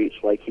to reach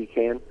like he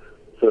can.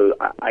 So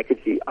I could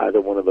see either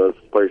one of those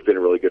players being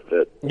a really good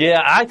fit.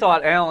 Yeah, I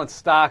thought Allen's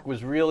stock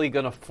was really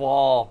going to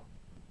fall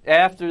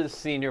after the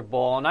Senior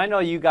Bowl, and I know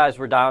you guys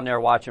were down there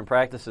watching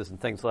practices and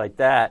things like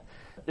that.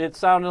 It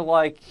sounded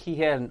like he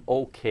had an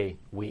okay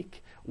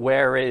week,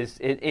 whereas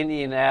in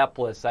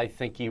Indianapolis, I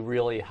think he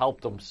really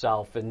helped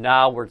himself, and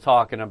now we're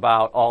talking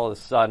about all of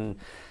a sudden,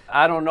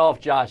 I don't know if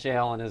Josh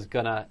Allen is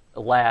going to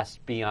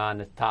last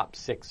beyond the top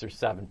 6 or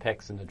 7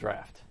 picks in the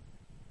draft.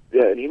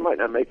 Yeah, and he might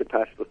not make it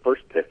past the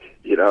first pick.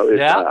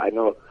 I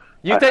know.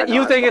 You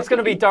think it's going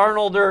to be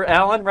Darnold or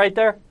Allen right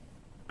there?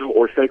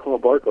 Or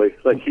Saquon Barkley.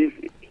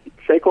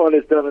 Saquon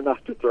has done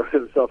enough to throw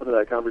himself into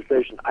that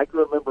conversation. I can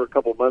remember a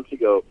couple months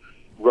ago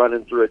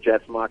running through a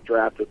Jets mock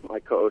draft with my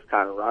co-host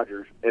Connor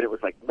Rogers, and it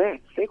was like, man,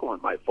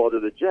 Saquon might fall to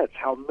the Jets.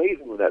 How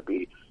amazing would that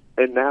be?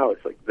 And now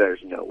it's like,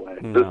 there's no way.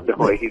 There's no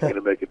way he's going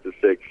to make it to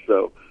 6.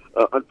 So,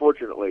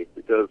 unfortunately,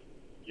 because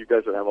you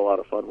guys would have a lot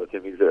of fun with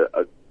him, he's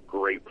a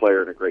great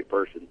player and a great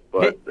person.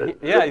 But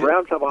the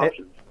Browns have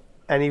options.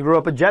 And he grew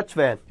up a Jets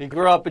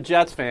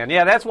fan.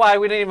 Yeah, that's why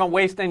we didn't even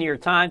waste any of your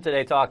time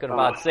today talking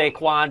about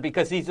Saquon,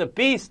 because he's a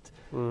beast.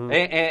 Mm-hmm.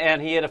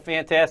 And he had a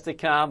fantastic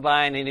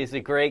combine, and he's a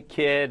great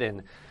kid.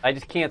 And I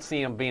just can't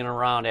see him being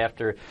around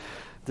after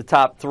the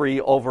top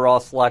 3 overall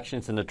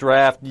selections in the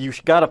draft. You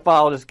got to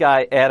follow this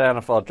guy at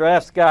NFL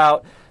Draft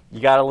Scout. You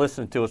got to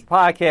listen to his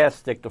podcast,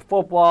 Stick to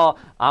Football.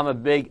 I'm a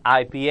big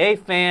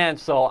IPA fan,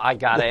 so I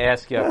got to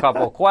ask you a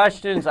couple of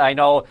questions. I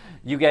know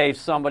you gave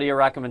somebody a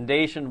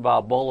recommendation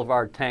about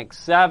Boulevard Tank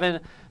 7.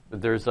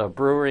 There's a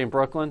brewery in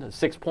Brooklyn,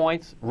 6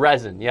 Points.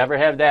 Resin. You ever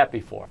had that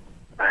before?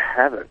 I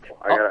haven't.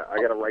 I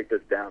gotta write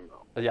this down,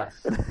 though.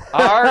 Yes.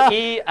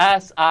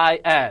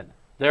 RESIN.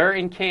 They're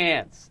in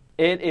cans.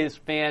 It is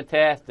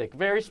fantastic.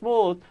 Very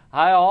smooth,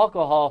 high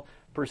alcohol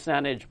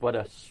percentage, but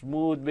a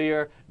smooth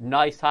beer,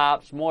 nice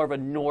hops, more of a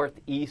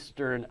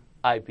northeastern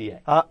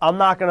IPA. I'm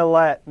not going to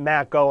let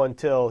Matt go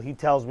until he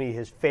tells me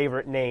his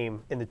favorite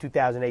name in the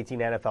 2018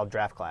 NFL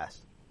draft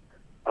class.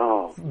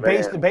 Oh,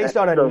 man. Based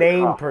on a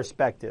name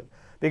perspective.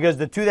 Because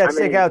the two that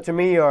stick out to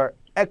me are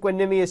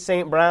Equanimous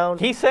St. Brown.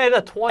 He said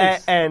it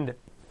twice. And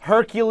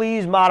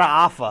Hercules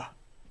Mataafa.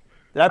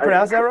 Did I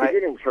pronounce that right? I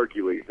think it's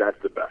Hercules.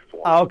 That's the best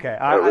one. Oh, okay.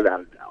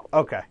 Without a doubt.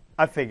 Okay.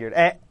 I figured.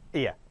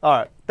 Yeah. All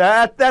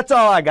right. That's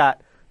all I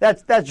got.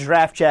 That's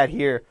Draft Chat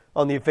here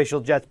on the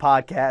Official Jets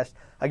podcast.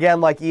 Again,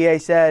 like EA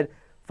said,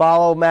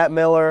 follow Matt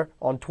Miller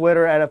on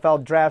Twitter,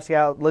 NFL Draft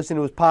Scout. Listen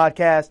to his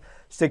podcast,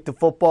 Stick to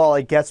Football.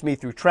 It gets me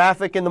through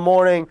traffic in the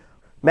morning.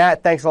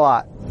 Matt, thanks a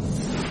lot.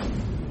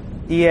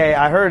 EA,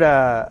 I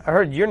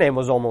heard your name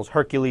was almost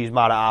Hercules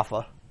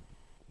Mataafa.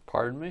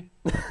 Pardon me?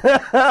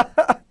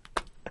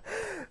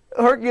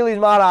 Hercules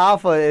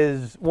Mataafa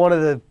is one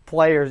of the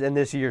players in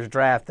this year's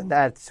draft, and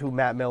that's who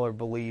Matt Miller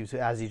believes,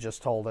 as he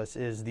just told us,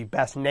 is the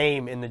best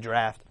name in the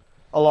draft,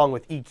 along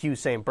with EQ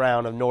St.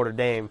 Brown of Notre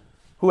Dame.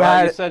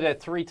 You said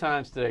that 3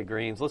 times today,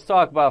 Greens. Let's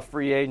talk about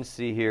free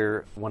agency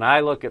here. When I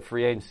look at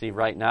free agency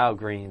right now,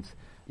 Greens,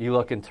 you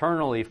look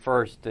internally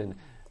first, and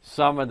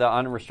some of the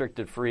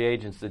unrestricted free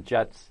agents the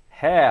Jets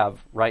have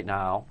right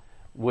now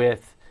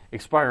with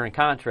expiring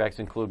contracts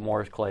include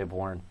Morris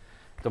Claiborne,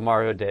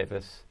 Demario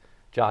Davis,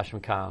 Josh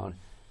McCown,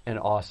 and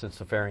Austin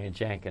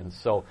Seferian-Jenkins.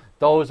 So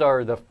those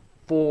are the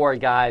 4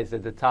 guys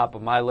at the top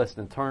of my list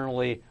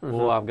internally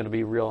who I'm going to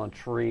be real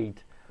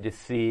intrigued to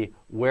see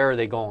where are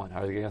they going.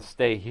 Are they going to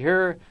stay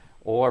here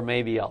or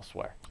maybe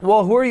elsewhere?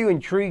 Well, who are you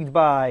intrigued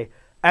by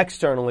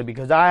externally?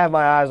 Because I have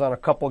my eyes on a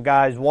couple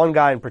guys. One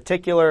guy in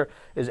particular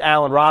is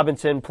Allen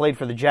Robinson, played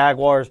for the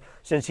Jaguars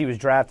since he was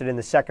drafted in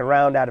the 2nd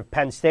round out of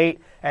Penn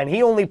State, and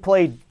he only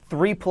played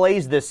 3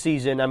 plays this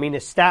season. I mean,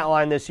 his stat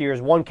line this year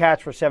is 1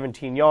 catch for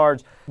 17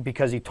 yards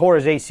because he tore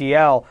his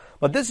ACL.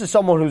 But this is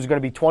someone who's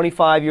going to be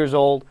 25 years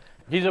old.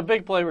 He's a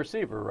big play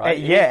receiver,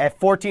 right? At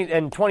 14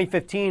 in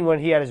 2015 when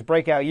he had his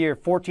breakout year,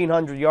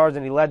 1,400 yards,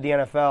 and he led the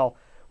NFL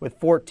with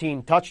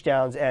 14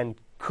 touchdowns. And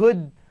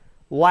could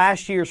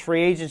last year's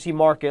free agency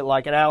market,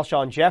 like an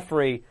Alshon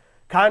Jeffrey,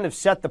 kind of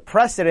set the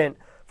precedent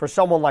for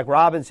someone like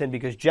Robinson?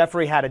 Because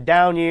Jeffrey had a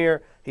down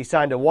year. He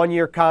signed a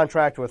 1-year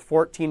contract with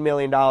 $14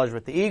 million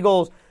with the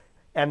Eagles.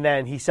 And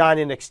then he signed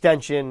an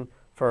extension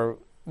for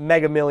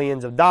mega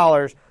millions of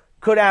dollars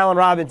Could Allen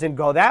Robinson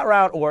go that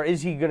route, or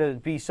is he going to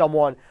be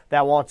someone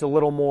that wants a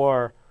little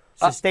more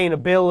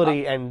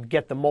sustainability and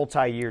get the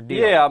multi-year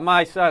deal? Yeah,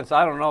 my sense.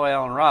 I don't know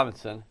Allen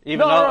Robinson.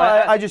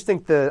 I just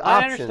think the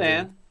options. I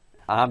understand.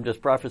 I'm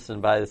just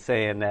prefacing by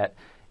saying that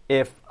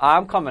if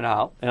I'm coming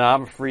out and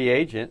I'm a free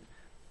agent,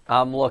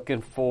 I'm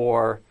looking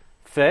for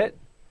fit,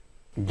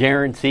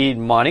 guaranteed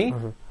money.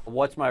 Mm-hmm.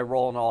 What's my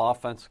role in the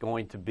offense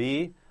going to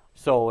be?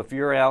 So if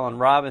you're Allen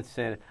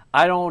Robinson,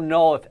 I don't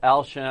know if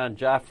Alshon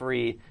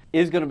Jeffrey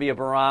is going to be a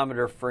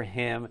barometer for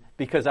him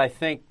because I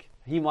think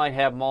he might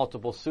have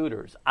multiple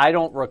suitors. I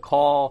don't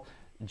recall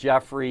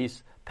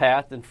Jeffrey's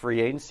path in free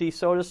agency,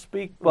 so to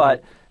speak,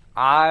 but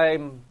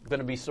I'm going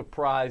to be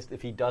surprised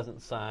if he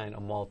doesn't sign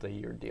a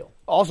multi-year deal.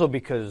 Also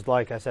because,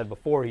 like I said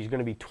before, he's going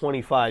to be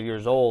 25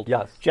 years old.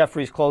 Yes.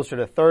 Jeffrey's closer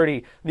to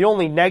 30. The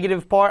only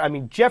negative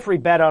part, Jeffrey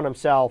bet on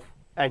himself,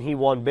 and he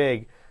won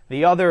big.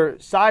 The other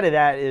side of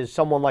that is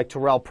someone like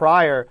Terrell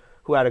Pryor,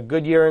 who had a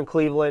good year in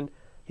Cleveland.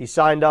 He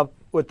signed up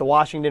with the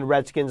Washington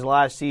Redskins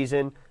last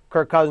season.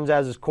 Kirk Cousins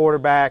as his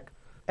quarterback,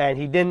 and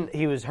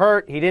he was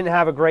hurt. He didn't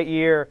have a great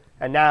year,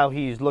 and now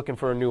he's looking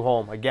for a new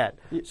home again.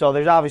 So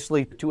there's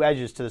obviously two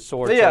edges to the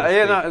sword. Yeah,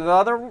 and the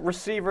other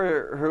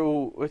receiver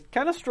who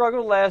kind of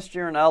struggled last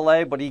year in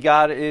L.A., but he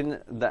got in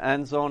the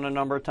end zone a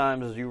number of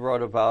times, as you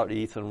wrote about,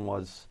 Ethan,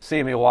 was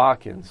Sammy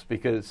Watkins,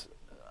 because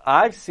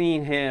I've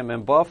seen him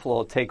in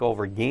Buffalo take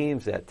over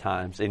games at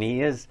times, and he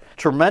has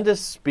tremendous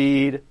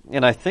speed,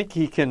 and I think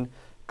he can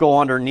go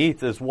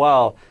underneath as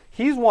well.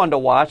 He's one to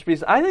watch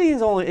because I think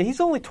he's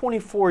only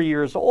 24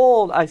 years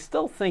old. I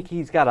still think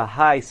he's got a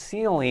high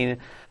ceiling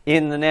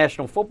in the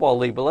National Football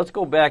League. But let's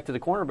go back to the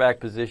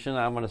cornerback position.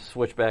 I'm going to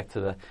switch back to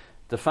the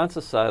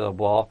defensive side of the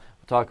ball.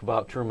 We'll talk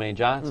about Trumaine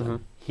Johnson.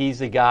 Mm-hmm.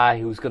 He's a guy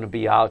who's going to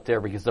be out there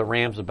because the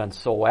Rams have been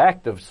so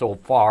active so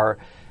far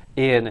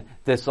in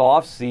this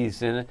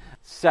offseason,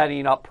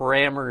 setting up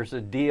parameters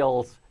of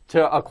deals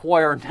to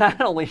acquire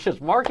not only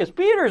just Marcus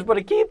Peters, but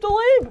Aqib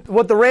Talib.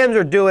 What the Rams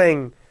are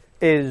doing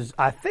is,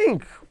 I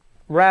think,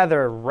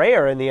 rather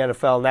rare in the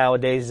NFL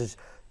nowadays, is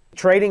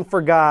trading for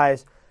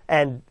guys,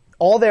 and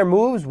all their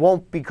moves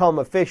won't become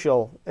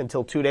official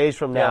until 2 days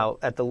from now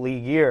at the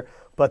league year.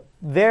 But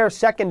their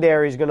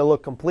secondary is going to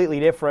look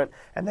completely different,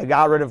 and they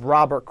got rid of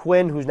Robert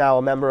Quinn, who's now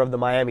a member of the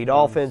Miami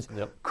Dolphins.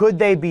 Could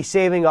they be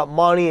saving up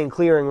money and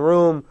clearing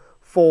room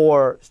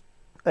for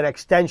an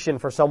extension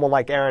for someone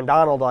like Aaron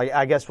Donald?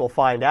 I guess we'll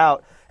find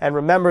out. And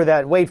remember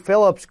that Wade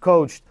Phillips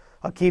coached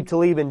Aqib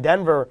Talib in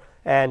Denver,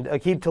 and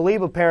Aqib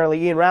Talib,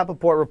 apparently, Ian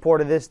Rappaport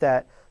reported this,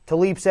 that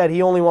Talib said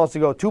he only wants to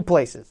go two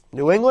places,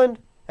 New England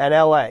and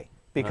L.A.,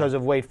 because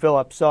of Wade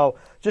Phillips. So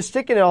just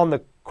sticking it on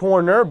the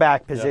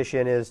cornerback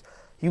position is,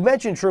 you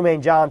mentioned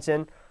Trumaine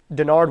Johnson.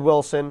 Denard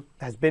Wilson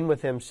has been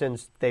with him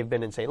since they've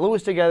been in St.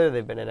 Louis together.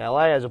 They've been in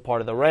L.A. as a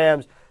part of the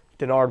Rams.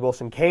 Denard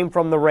Wilson came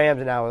from the Rams,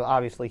 and now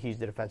obviously he's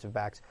the defensive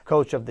backs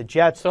coach of the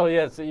Jets. So,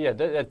 there's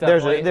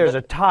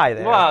a tie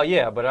there. Well,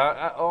 yeah, but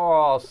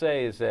all I'll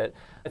say is that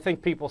I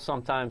think people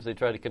sometimes they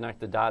try to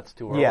connect the dots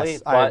too early.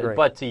 Yes, I agree.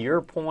 But to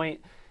your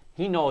point,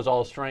 he knows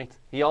all his strengths.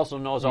 He also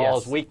knows all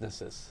his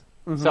weaknesses.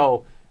 Mm-hmm.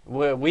 So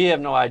we have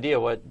no idea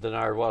what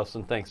Denard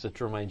Wilson thinks of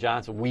Trumaine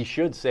Johnson. We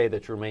should say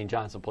that Trumaine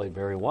Johnson played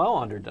very well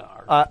under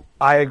Denard.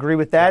 I agree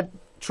with that.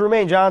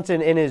 Trumaine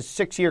Johnson, in his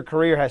 6-year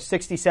career, has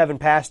 67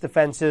 pass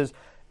defenses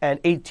and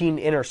 18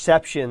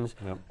 interceptions.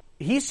 Yep.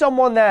 He's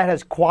someone that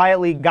has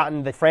quietly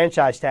gotten the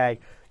franchise tag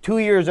 2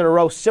 years in a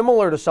row,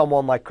 similar to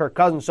someone like Kirk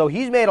Cousins. So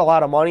he's made a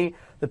lot of money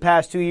the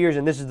past 2 years,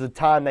 and this is the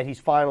time that he's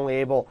finally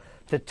able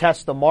to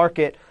test the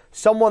market.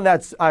 Someone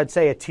that's, I'd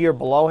say, a tier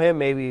below him,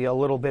 maybe a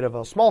little bit of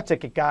a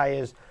small-ticket guy,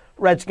 is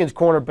Redskins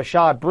corner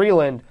Bashad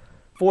Breeland.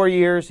 4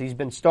 years, he's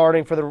been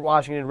starting for the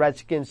Washington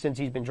Redskins since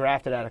he's been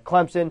drafted out of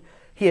Clemson.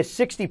 He has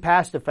 60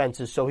 pass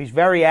defenses, so he's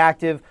very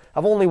active.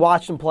 I've only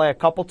watched him play a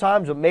couple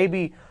times, but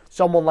maybe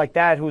someone like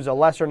that who's a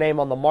lesser name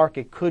on the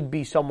market could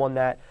be someone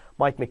that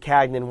Mike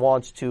McCagnon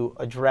wants to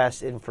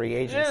address in free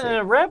agency.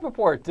 Yeah, and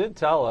Rappaport did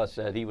tell us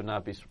that he would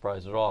not be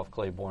surprised at all if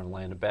Claiborne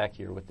landed back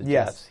here with the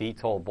Jets. He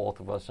told both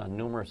of us on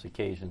numerous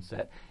occasions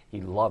that he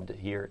loved it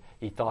here.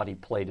 He thought he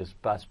played his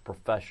best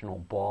professional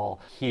ball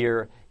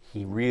here.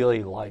 He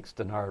really likes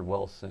Denard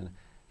Wilson.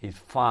 He's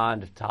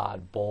fond of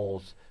Todd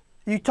Bowles.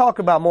 You talk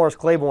about Morris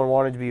Claiborne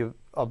wanting to be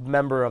a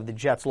member of the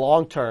Jets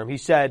long term. He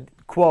said,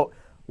 quote,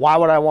 "Why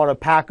would I want to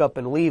pack up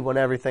and leave when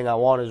everything I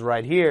want is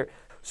right here?"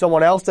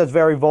 Someone else that's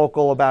very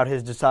vocal about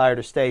his desire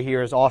to stay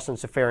here is Austin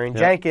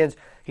Seferian-Jenkins.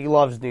 He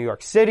loves New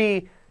York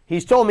City.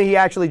 He's told me he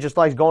actually just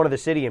likes going to the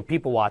city and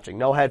people watching.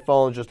 No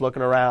headphones, just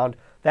looking around.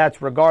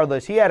 That's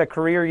regardless. He had a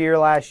career year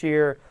last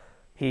year.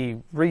 He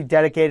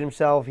rededicated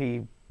himself.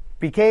 He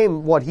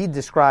became what he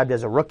described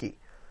as a rookie,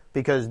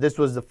 because this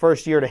was the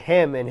first year to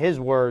him, in his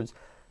words,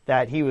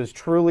 that he was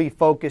truly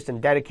focused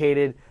and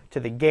dedicated to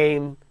the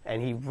game,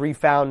 and he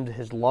refound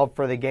his love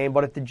for the game.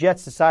 But if the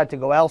Jets decide to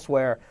go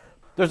elsewhere,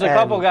 there's a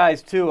couple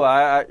guys too.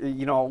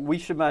 We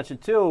should mention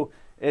too.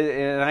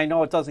 and I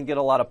know it doesn't get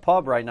a lot of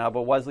pub right now,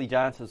 but Wesley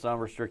Johnson's an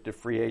unrestricted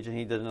free agent.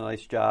 He did a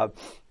nice job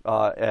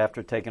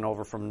after taking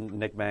over from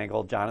Nick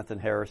Mangold. Jonathan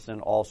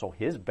Harrison, also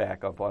his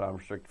backup on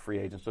unrestricted free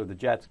agent. So the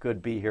Jets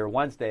could be here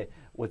Wednesday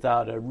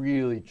without a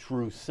really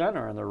true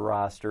center on their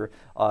roster.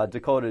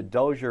 Dakota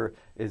Dozier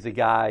is a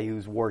guy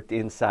who's worked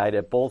inside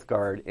at both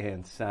guard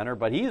and center,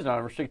 but he's an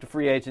unrestricted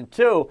free agent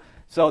too.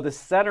 So the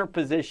center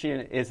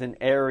position is an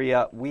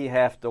area we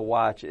have to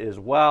watch as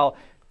well.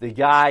 The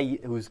guy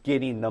who's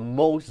getting the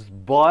most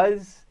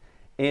buzz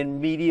in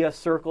media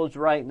circles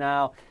right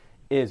now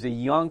is a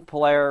young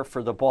player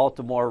for the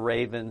Baltimore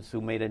Ravens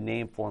who made a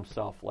name for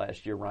himself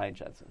last year, Ryan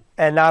Jensen.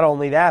 And not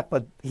only that,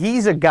 but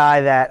he's a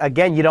guy that,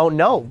 again, you don't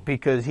know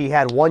because he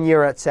had 1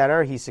 year at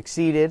center. He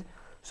succeeded.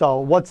 So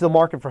what's the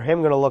market for him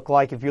going to look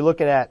like? If you're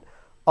looking at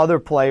other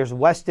players,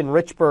 Weston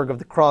Richburg of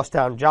the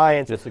Crosstown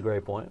Giants. That's a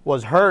great point.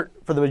 Was hurt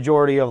for the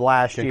majority of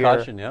last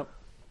Concussion, year.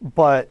 Yep.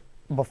 But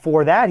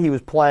before that, he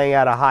was playing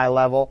at a high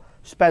level.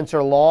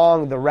 Spencer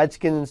Long, the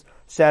Redskins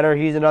center,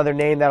 he's another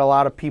name that a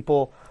lot of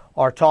people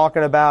are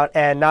talking about.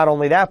 And not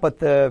only that, but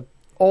the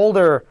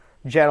older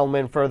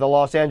gentleman for the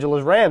Los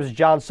Angeles Rams,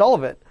 John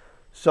Sullivan.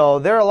 So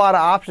there are a lot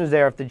of options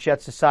there if the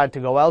Jets decide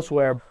to go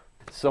elsewhere.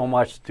 So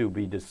much to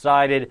be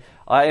decided.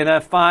 And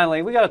then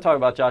finally, we got to talk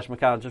about Josh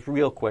McCown just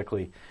real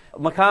quickly.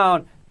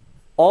 McCown,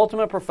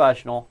 ultimate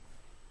professional,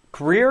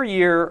 career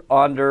year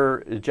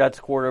under Jets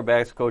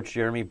quarterbacks coach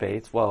Jeremy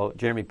Bates. Well,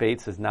 Jeremy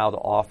Bates is now the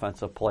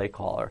offensive play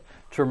caller.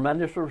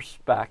 Tremendous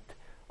respect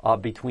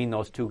between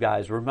those two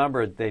guys.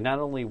 Remember, they not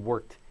only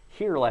worked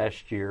here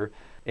last year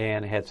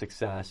and had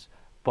success,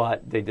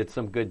 but they did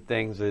some good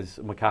things as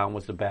McCown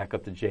was the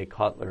backup to Jay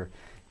Cutler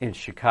in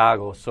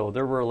Chicago. So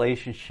their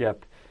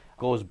relationship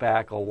goes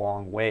back a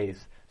long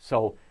ways.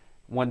 So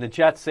when the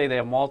Jets say they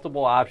have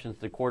multiple options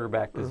at the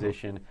quarterback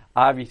position,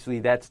 obviously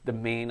that's the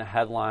main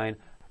headline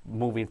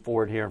moving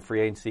forward here in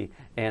free agency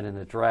and in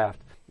the draft.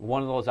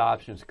 One of those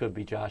options could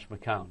be Josh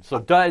McCown.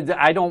 So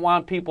I don't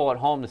want people at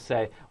home to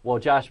say, well,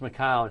 Josh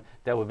McCown,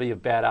 that would be a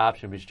bad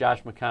option because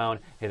Josh McCown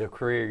had a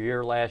career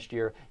year last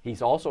year.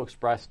 He's also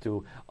expressed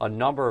to a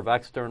number of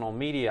external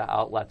media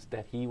outlets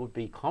that he would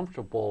be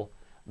comfortable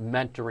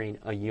mentoring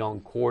a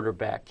young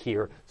quarterback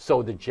here.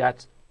 So the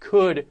Jets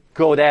could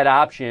go that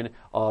option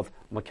of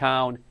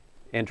McCown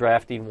and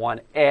drafting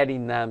one,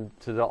 adding them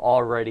to the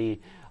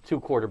already two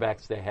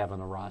quarterbacks they have on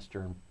the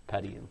roster,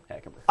 Petty and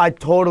Hackenberg. I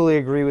totally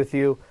agree with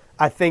you.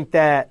 I think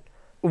that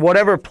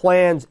whatever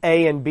plans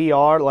A and B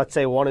are, let's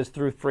say one is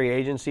through free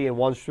agency and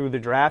one's through the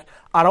draft,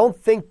 I don't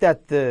think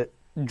that the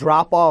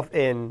drop-off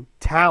in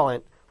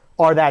talent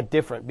are that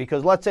different.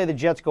 Because let's say the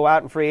Jets go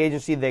out in free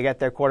agency, they get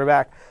their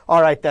quarterback.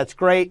 All right, that's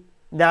great.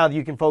 Now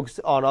you can focus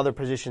on other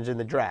positions in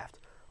the draft.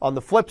 On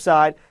the flip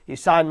side, you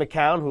sign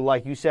McCown, who,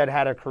 like you said,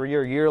 had a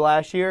career year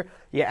last year.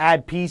 You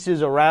add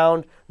pieces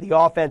around the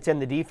offense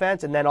and the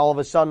defense, and then all of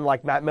a sudden,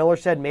 like Matt Miller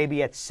said,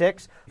 maybe at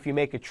 6, if you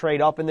make a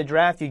trade up in the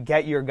draft, you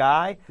get your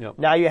guy. Yep.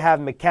 Now you have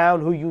McCown,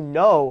 who you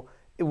know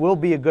will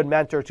be a good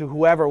mentor to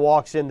whoever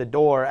walks in the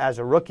door as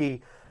a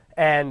rookie.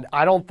 And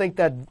I don't think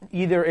that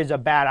either is a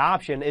bad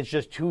option. It's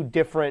just two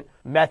different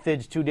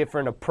methods, two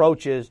different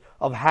approaches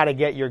of how to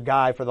get your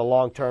guy for the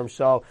long term.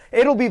 So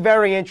it'll be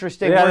very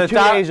interesting. We're 2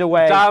 days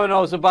away.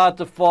 Domino's about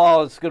to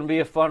fall. It's going to be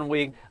a fun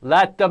week.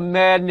 Let the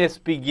madness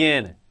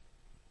begin.